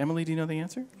incorrect. Emily, do you know the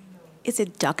answer? Is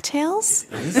it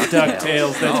DuckTales? It is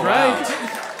DuckTales, that's right.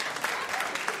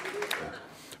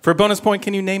 For a bonus point,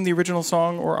 can you name the original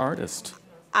song or artist?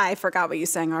 I forgot what you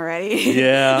sang already.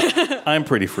 Yeah, I'm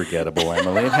pretty forgettable,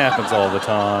 Emily. It happens all the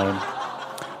time.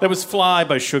 That was Fly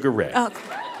by Sugar Ray.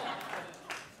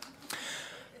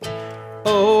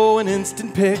 Oh, an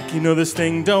instant pick. You know this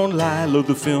thing don't lie. Load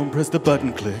the film, press the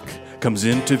button, click. Comes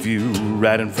into view,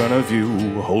 right in front of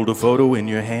you. Hold a photo in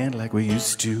your hand like we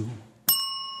used to.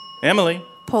 Emily.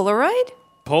 Polaroid?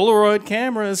 Polaroid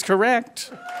camera is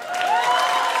correct.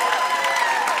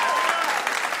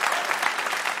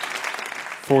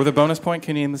 For the bonus point,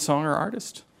 can you name the song or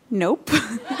artist? Nope.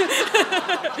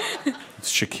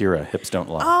 It's Shakira, Hips Don't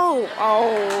Lie.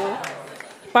 Oh.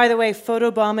 By the way,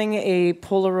 photobombing a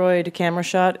Polaroid camera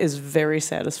shot is very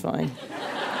satisfying.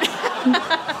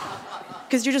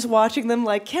 Because you're just watching them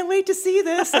like, can't wait to see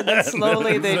this. And then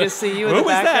slowly they just see you in the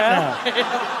background.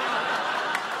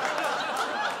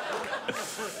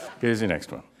 Here's your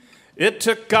next one. It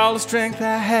took all the strength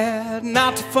I had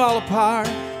not to fall apart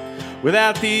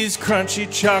without these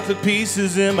crunchy chocolate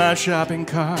pieces in my shopping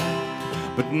cart.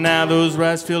 But now those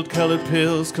rice-filled colored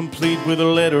pills, complete with a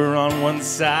letter on one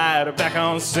side, are back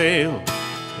on sale.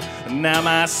 And now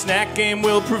my snack game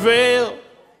will prevail.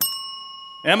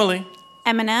 Emily.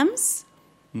 M&M's?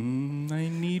 I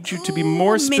need you to be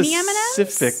more mini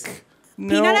specific. M&Ms?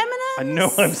 No, Peanut M&Ms? No,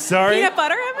 I'm sorry. Peanut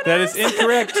butter M&Ms? That is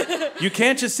incorrect. You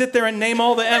can't just sit there and name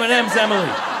all the M&Ms, Emily.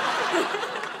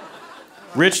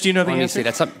 Rich, do you know the answer? See,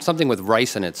 that's something with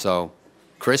rice in it, so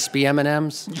crispy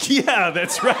M&Ms? Yeah,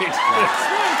 that's right. That's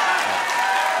right.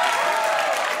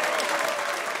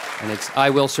 And it's I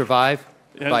Will Survive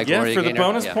by Gloria for the Gaynor.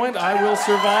 bonus point, I Will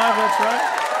Survive, that's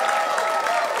right.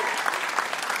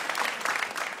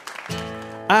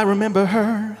 I remember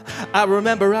her. I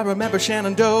remember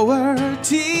Shenandoah.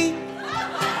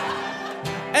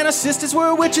 And her sisters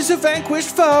were witches who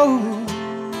vanquished foes.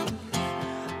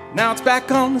 Now it's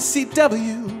back on the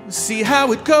CW. See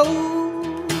how it goes.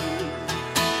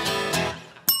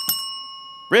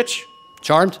 Rich?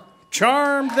 Charmed?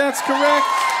 Charmed, that's correct.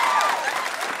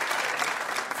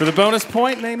 For the bonus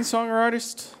point, name the song or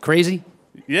artist. Crazy?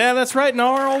 Yeah, that's right.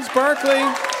 Gnarls Barkley.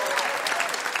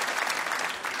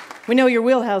 We know your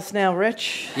wheelhouse now,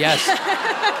 Rich. Yes.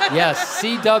 Yes,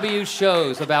 CW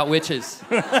shows about witches.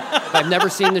 I've never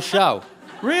seen the show.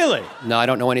 Really? No, I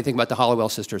don't know anything about the Hollowell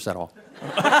sisters at all.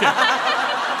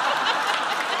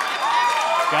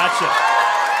 Gotcha.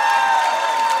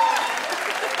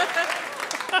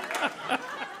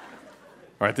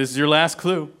 All right, this is your last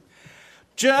clue.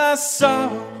 Just saw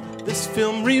this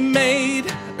film remade,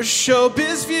 a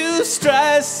showbiz view,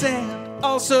 Streisand,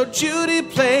 also Judy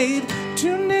played,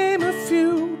 to name a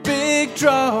few, big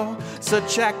draw,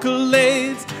 such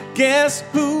accolades, guess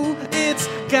who it's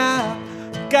got.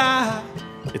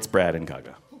 It's Brad and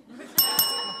Gaga.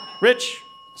 Rich?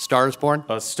 Star is Born?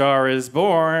 A Star is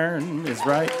Born is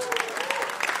right.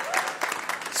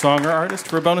 Song or artist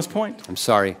for a bonus point? I'm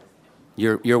sorry.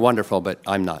 You're wonderful, but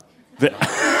I'm not.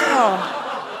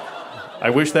 I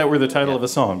wish that were the title of a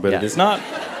song, but it is not.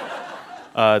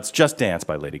 It's Just Dance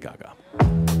by Lady Gaga.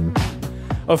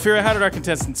 Ophira, how did our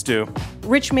contestants do?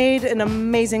 Rich made an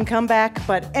amazing comeback,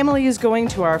 but Emily is going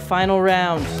to our final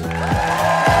round.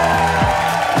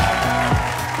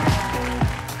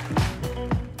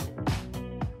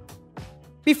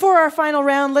 Before our final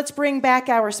round, let's bring back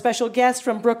our special guest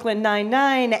from Brooklyn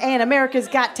Nine-Nine and America's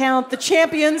Got Talent, the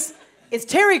champions. It's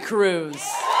Terry Crews.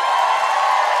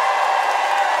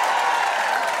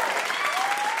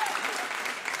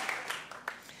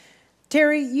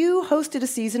 Terry, you hosted a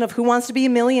season of Who Wants to Be a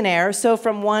Millionaire, so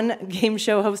from one game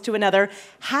show host to another,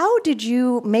 how did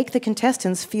you make the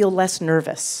contestants feel less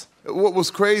nervous? What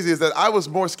was crazy is that I was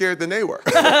more scared than they were.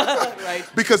 Right.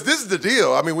 Because this is the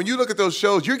deal. I mean, when you look at those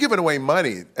shows, you're giving away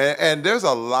money. And there's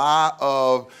a lot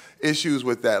of issues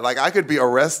with that. Like, I could be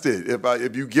arrested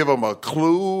if you give them a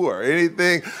clue or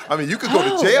anything. I mean, you could go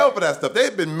to jail for that stuff. There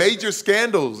have been major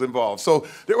scandals involved. So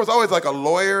there was always like a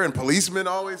lawyer and policemen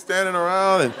always standing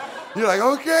around. And you're like,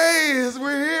 okay,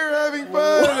 we're here having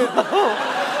fun. And,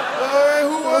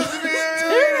 who wants to be a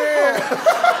millionaire?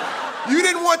 You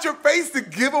didn't want your face to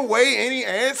give away any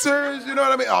answers? You know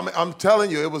what I mean? I'm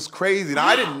telling you, it was crazy. Now,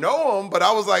 I didn't know him, but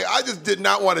I was like, I just did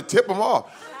not want to tip him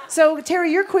off. So,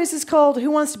 Terry, your quiz is called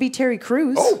Who Wants to Be Terry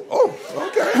Crews? Oh,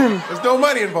 okay. There's no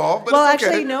money involved, but well, it's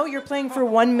okay. actually, no, you're playing for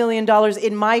 $1 million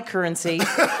in my currency,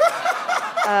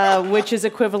 which is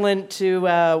equivalent to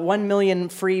 1 million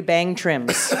free bang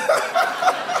trims,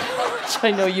 which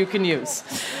I know you can use.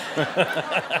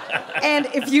 And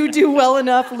if you do well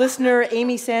enough, listener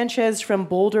Amy Sanchez from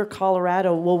Boulder,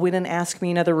 Colorado will win an Ask Me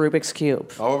Another Rubik's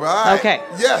Cube. All right. Okay.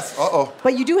 Yes. Uh-oh.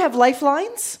 But you do have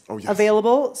lifelines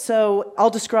available, so I'll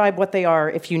describe what they are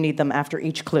if you need them after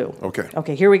each clue. Okay.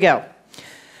 Okay, here we go.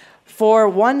 For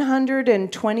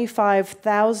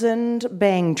 125,000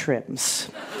 bang trims.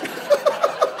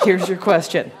 Here's your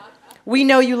question. We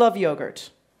know you love yogurt.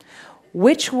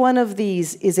 Which one of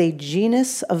these is a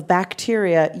genus of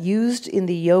bacteria used in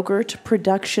the yogurt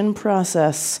production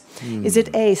process? Is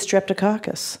it A,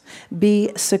 Streptococcus,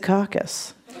 B,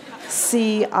 Secaucus,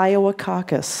 C, Iowa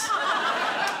caucus,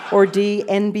 or D,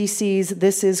 NBC's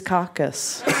This Is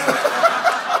Caucus?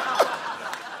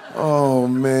 Oh,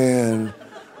 man.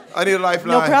 I need a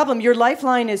lifeline. No problem. Your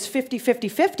lifeline is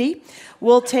 50-50-50.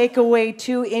 We'll take away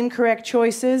 2 incorrect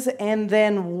choices and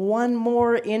then 1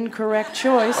 more incorrect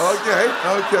choice.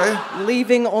 Okay.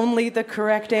 Leaving only the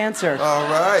correct answer. All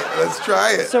right, let's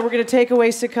try it. So we're going to take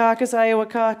away Secaucus, Iowa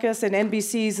caucus, and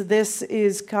NBC's This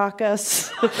Is Caucus.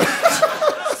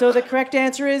 So the correct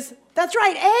answer is, that's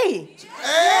right, A.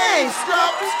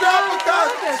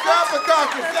 Streptococcus.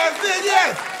 That's it,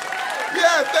 yes.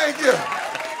 Yeah, thank you.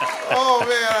 Oh,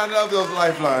 man, I love those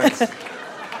lifelines.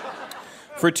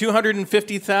 For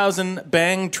 250,000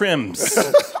 bang trims,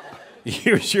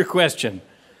 here's your question.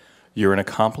 You're an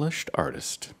accomplished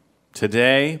artist.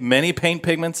 Today, many paint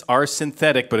pigments are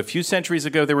synthetic, but a few centuries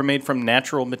ago they were made from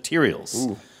natural materials.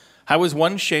 Ooh. How was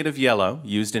one shade of yellow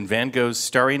used in Van Gogh's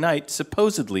Starry Night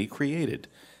supposedly created?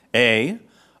 A,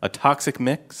 a toxic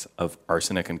mix of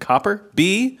arsenic and copper.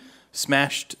 B,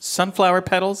 smashed sunflower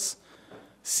petals.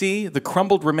 C, the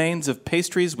crumbled remains of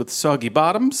pastries with soggy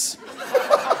bottoms.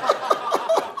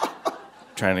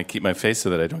 Trying to keep my face so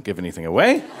that I don't give anything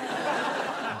away.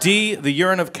 D, the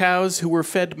urine of cows who were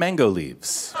fed mango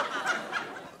leaves.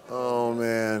 Oh,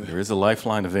 man. There is a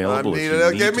lifeline available.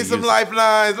 Give me some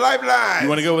lifelines. You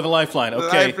want to go with a lifeline?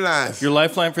 Okay. Lifelines. Your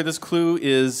lifeline for this clue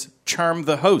is charm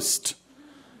the host.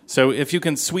 So if you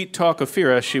can sweet talk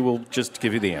Ophira, she will just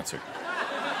give you the answer.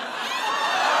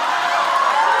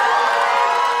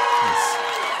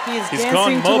 He's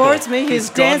dancing towards me. He's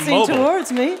dancing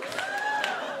towards me.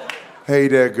 Hey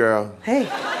there, girl. Hey.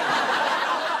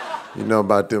 You know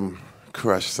about them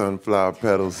crushed sunflower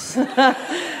petals?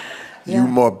 You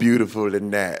more beautiful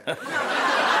than that.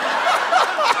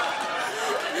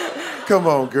 Come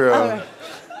on, girl.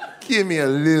 Give me a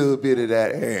little bit of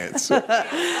that answer.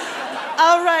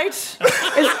 All right.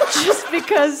 It's just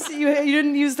because you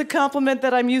didn't use the compliment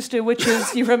that I'm used to, which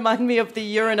is you remind me of the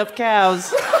urine of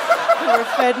cows who were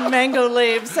fed mango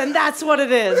leaves, and that's what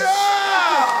it is.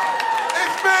 Yeah!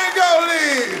 It's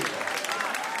mango leaves!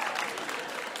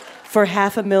 For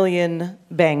 500,000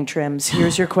 bang trims,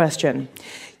 here's your question.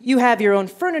 You have your own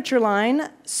furniture line,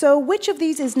 so which of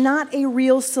these is not a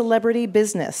real celebrity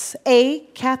business? A,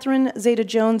 Catherine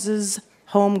Zeta-Jones's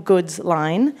home goods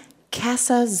line,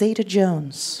 Casa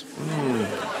Zeta-Jones.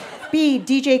 B,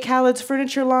 DJ Khaled's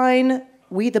furniture line,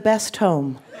 We the Best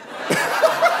Home.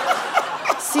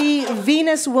 C,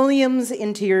 Venus Williams'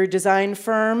 interior design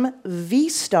firm,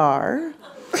 V-Star.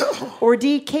 Or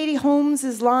D, Katie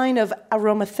Holmes' line of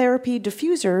aromatherapy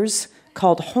diffusers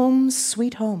called Home's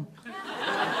Sweet Home.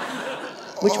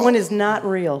 Which one is not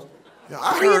real?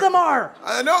 Three of them are.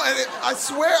 I know, and I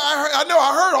swear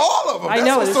I heard all of them.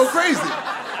 That's what's so crazy.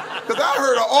 Because I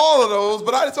heard of all of those,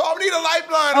 so I need a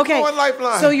lifeline. Okay, One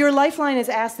lifeline. So your lifeline is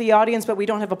ask the audience, but we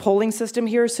don't have a polling system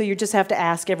here, so you just have to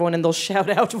ask everyone, and they'll shout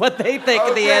out what they think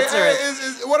the answer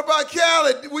is. What about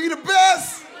Khaled? We the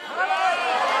best?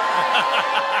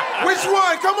 Which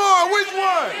one? Come on, which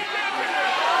one?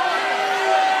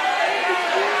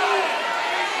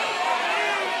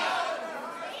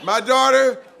 My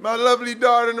daughter, my lovely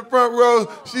daughter in the front row,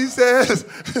 she says,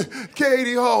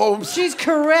 Katie Holmes. She's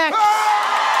correct.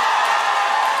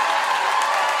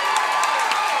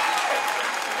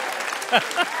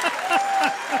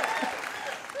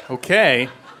 Okay.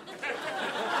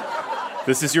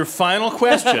 This is your final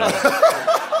question.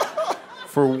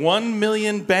 For 1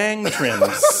 million bang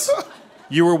trims,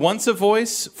 you were once a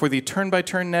voice for the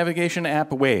turn-by-turn navigation app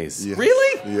Waze. Yes.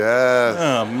 Really? Yes.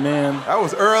 Oh, man. That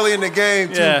was early in the game,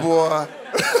 too, boy.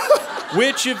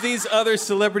 Which of these other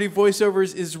celebrity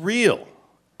voiceovers is real?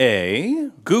 A.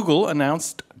 Google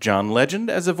announced John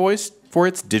Legend as a voice for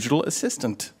its digital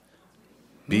assistant.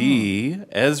 B.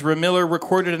 Ezra Miller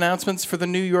recorded announcements for the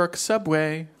New York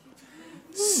subway.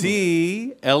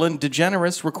 C. Ellen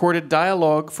DeGeneres recorded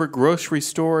dialogue for grocery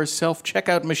store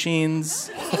self-checkout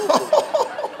machines.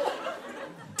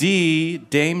 D.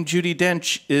 Dame Judi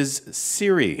Dench is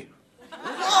Siri.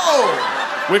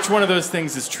 Whoa! Which one of those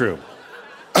things is true?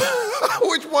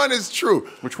 Which one is true?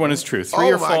 Which one is true?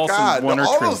 Three are false and one are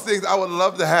all true. All those things I would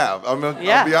love to have. I'll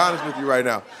be honest with you right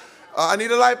now. I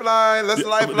need a lifeline. Let's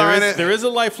lifeline it. There is a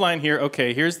lifeline here.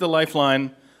 Okay, here's the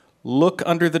lifeline. Look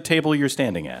under the table you're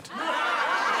standing at.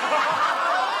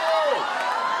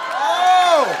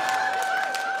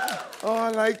 Oh, I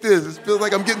like this. It feels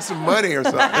like I'm getting some money or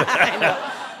something. I know.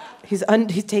 He's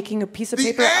taking a piece of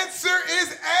paper. The answer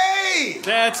is A.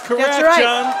 That's correct, That's right.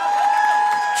 John.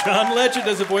 John Legend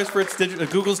as a voice for its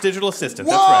Google's digital assistant.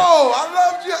 Whoa, That's right. I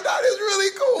love you. That is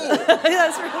really cool.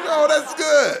 That's really cool. No, that's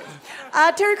good.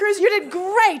 Terry Crews, you did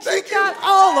great. Thank you. Got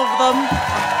all of them.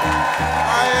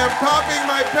 I am popping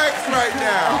my pecs right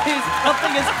now. He's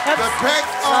pumping his pecs. The pecs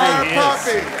are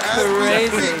popping.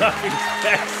 Crazy.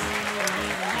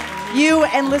 You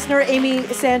and listener Amy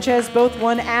Sanchez both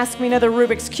won Ask Me Another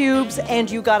Rubik's Cubes,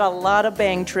 and you got a lot of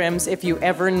bang trims if you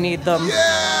ever need them. Yeah,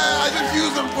 I just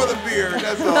use them for the beard,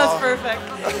 that's all. That's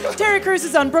perfect. Terry Crews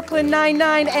is on Brooklyn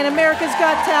Nine-Nine and America's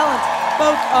Got Talent,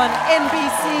 both on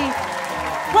NBC.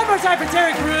 One more time for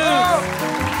Terry Crews.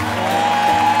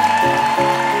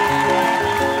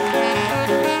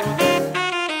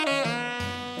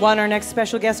 Want our next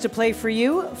special guest to play for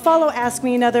you? Follow Ask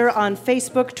Me Another on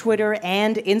Facebook, Twitter,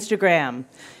 and Instagram.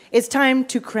 It's time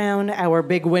to crown our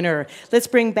big winner. Let's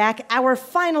bring back our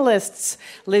finalists.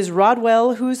 Liz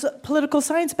Rodwell, whose political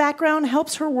science background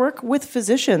helps her work with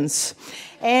physicians.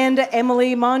 And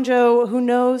Emily Monjo, who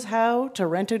knows how to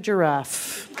rent a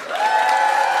giraffe.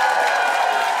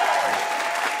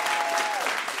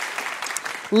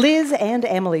 Liz and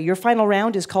Emily, your final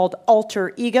round is called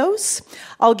Alter Egos.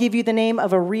 I'll give you the name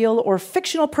of a real or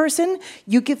fictional person.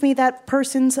 You give me that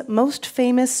person's most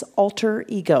famous alter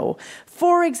ego.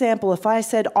 For example, if I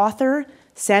said author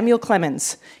Samuel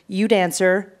Clemens, you'd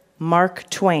answer Mark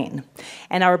Twain.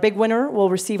 And our big winner will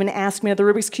receive an Ask Me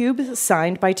Another Rubik's Cube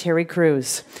signed by Terry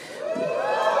Crews.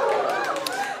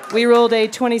 We rolled a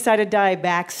 20-sided die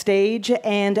backstage,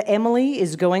 and Emily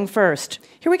is going first.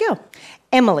 Here we go.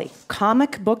 Emily,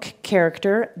 comic book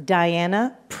character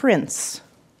Diana Prince.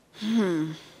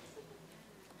 3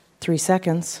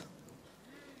 seconds.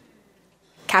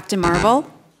 Captain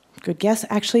Marvel. Good guess.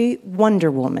 Actually,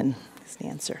 Wonder Woman is the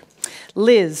answer.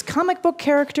 Liz, comic book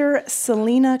character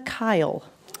Selena Kyle.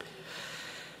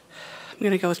 I'm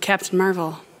going to go with Captain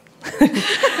Marvel.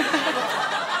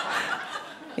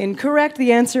 Incorrect.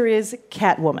 The answer is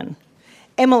Catwoman.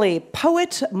 Emily,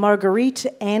 poet Marguerite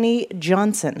Annie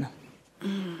Johnson.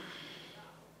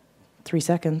 3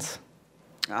 seconds.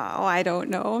 Oh, I don't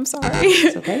know. I'm sorry.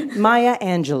 It's okay. Maya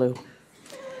Angelou.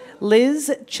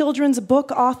 Liz, children's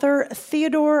book author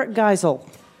Theodore Geisel.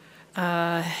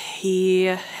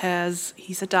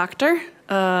 He's a doctor.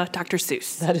 Dr.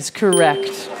 Seuss. That is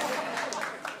correct.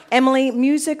 Emily,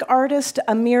 music artist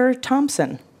Amir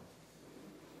Thompson.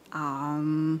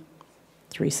 3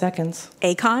 seconds.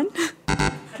 Akon.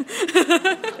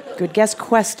 Good guess,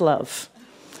 Questlove.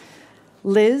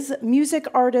 Liz, music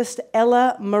artist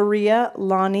Ella Maria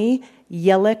Lonnie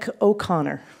Yellick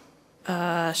O'Connor.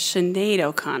 Sinead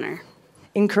O'Connor.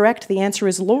 Incorrect. The answer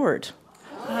is Lord.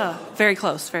 Oh, very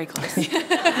close, very close.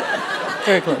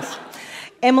 Very close.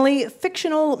 Emily,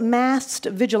 fictional masked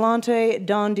vigilante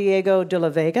Don Diego de la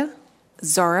Vega.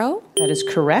 Zorro. That is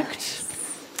correct.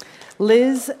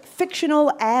 Liz,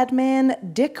 fictional ad man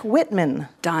Dick Whitman.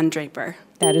 Don Draper.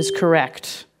 That is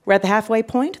correct. We're at the halfway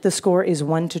point. The score is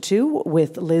 1-2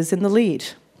 with Liz in the lead.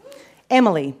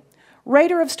 Emily,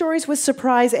 writer of stories with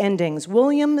surprise endings,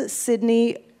 William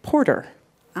Sidney Porter.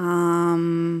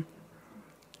 3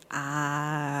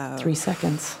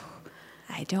 seconds.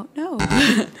 I don't know.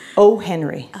 O.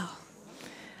 Henry. Oh.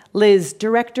 Liz,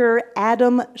 director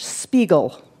Adam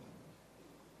Spiegel.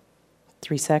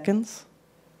 3 seconds.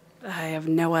 I have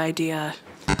no idea.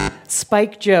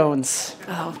 Spike Jonze.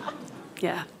 Oh,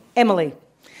 yeah. Emily,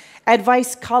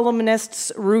 advice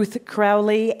columnists Ruth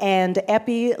Crowley and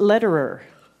Epi Lederer.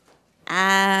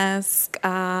 Ask. 3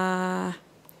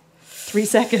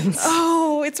 seconds.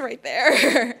 Oh, it's right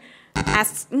there.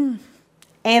 Ask.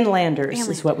 Ann Landers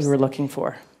is what we were looking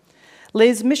for.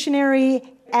 Liz, missionary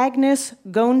Agnes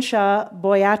Gonsha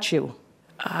Boyachu.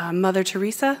 Mother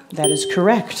Teresa? That is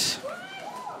correct.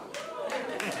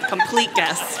 Complete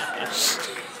guess.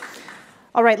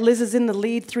 All right, Liz is in the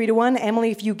lead 3-1.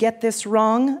 Emily, if you get this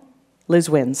wrong, Liz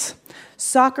wins.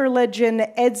 Soccer legend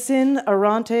Edson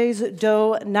Arantes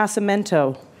do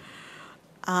Nascimento.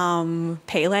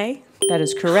 Pele. That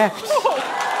is correct.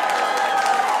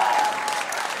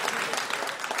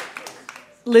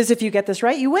 Liz, if you get this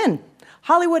right, you win.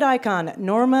 Hollywood icon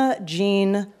Norma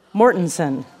Jean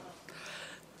Mortensen.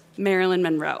 Marilyn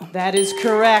Monroe. That is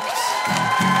correct.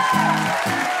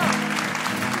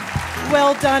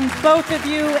 Well done, both of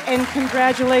you, and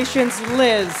congratulations,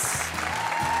 Liz.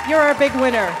 You're our big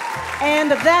winner.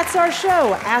 And that's our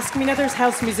show. Ask Me Another's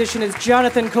house musician is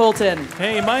Jonathan Colton.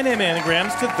 Hey, my name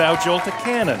anagrams to Thou Jolt a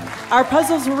Cannon. Our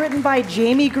puzzles were written by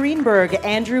Jamie Greenberg,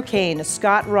 Andrew Kane,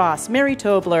 Scott Ross, Mary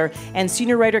Tobler, and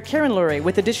senior writer Karen Lurie,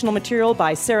 with additional material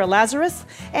by Sarah Lazarus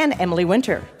and Emily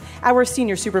Winter. Our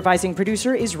senior supervising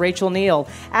producer is Rachel Neal.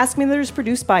 Ask Me Another is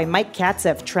produced by Mike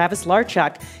Katzeff, Travis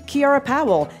Larchuk, Kiara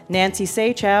Powell, Nancy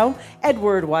Saychow,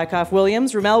 Edward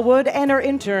Wyckoff-Williams, Ramel Wood, and our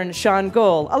intern, Sean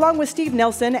Gohl, along with Steve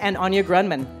Nelson and Anya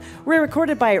Grunman. We're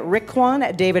recorded by Rick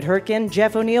Kwan, David Hurtgen,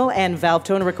 Jeff O'Neill, and Valve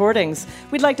Tone Recordings.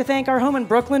 We'd like to thank our home in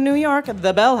Brooklyn, New York,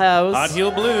 the Bell House. Hot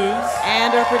Heel Blues.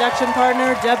 And our production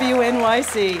partner,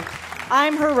 WNYC.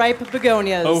 I'm her ripe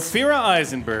begonias. Ophira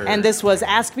Eisenberg. And this was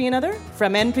Ask Me Another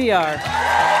from NPR.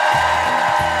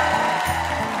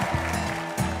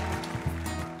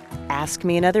 Ask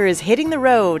Me Another is hitting the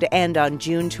road, and on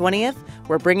June 20th,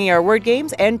 we're bringing our word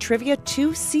games and trivia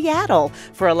to Seattle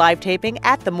for a live taping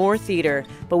at the Moore Theater.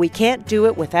 But we can't do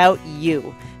it without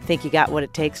you. Think you got what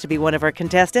it takes to be one of our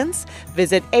contestants?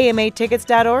 Visit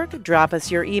amatickets.org, drop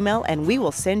us your email, and we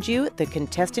will send you the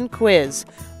contestant quiz.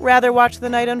 Rather watch the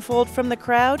night unfold from the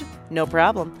crowd? No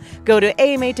problem. Go to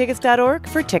amatickets.org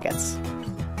for tickets.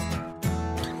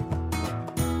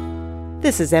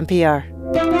 This is NPR.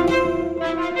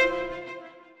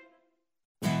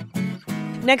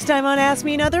 Next time on Ask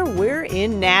Me Another, we're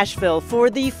in Nashville for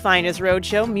the finest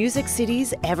roadshow Music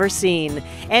City's ever seen.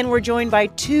 And we're joined by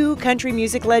two country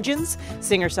music legends,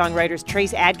 singer-songwriters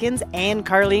Trace Adkins and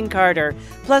Carlene Carter,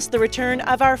 plus the return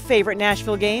of our favorite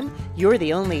Nashville game, You're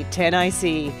the Only 10 I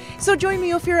See. So join me,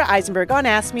 Ophira Eisenberg, on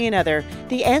Ask Me Another,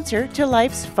 the answer to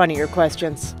life's funnier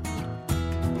questions.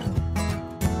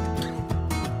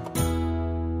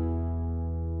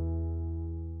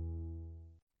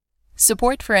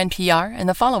 Support for NPR and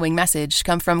the following message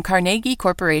come from Carnegie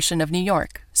Corporation of New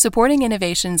York, supporting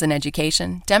innovations in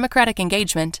education, democratic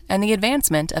engagement, and the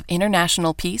advancement of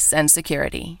international peace and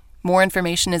security. More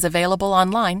information is available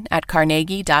online at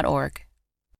carnegie.org.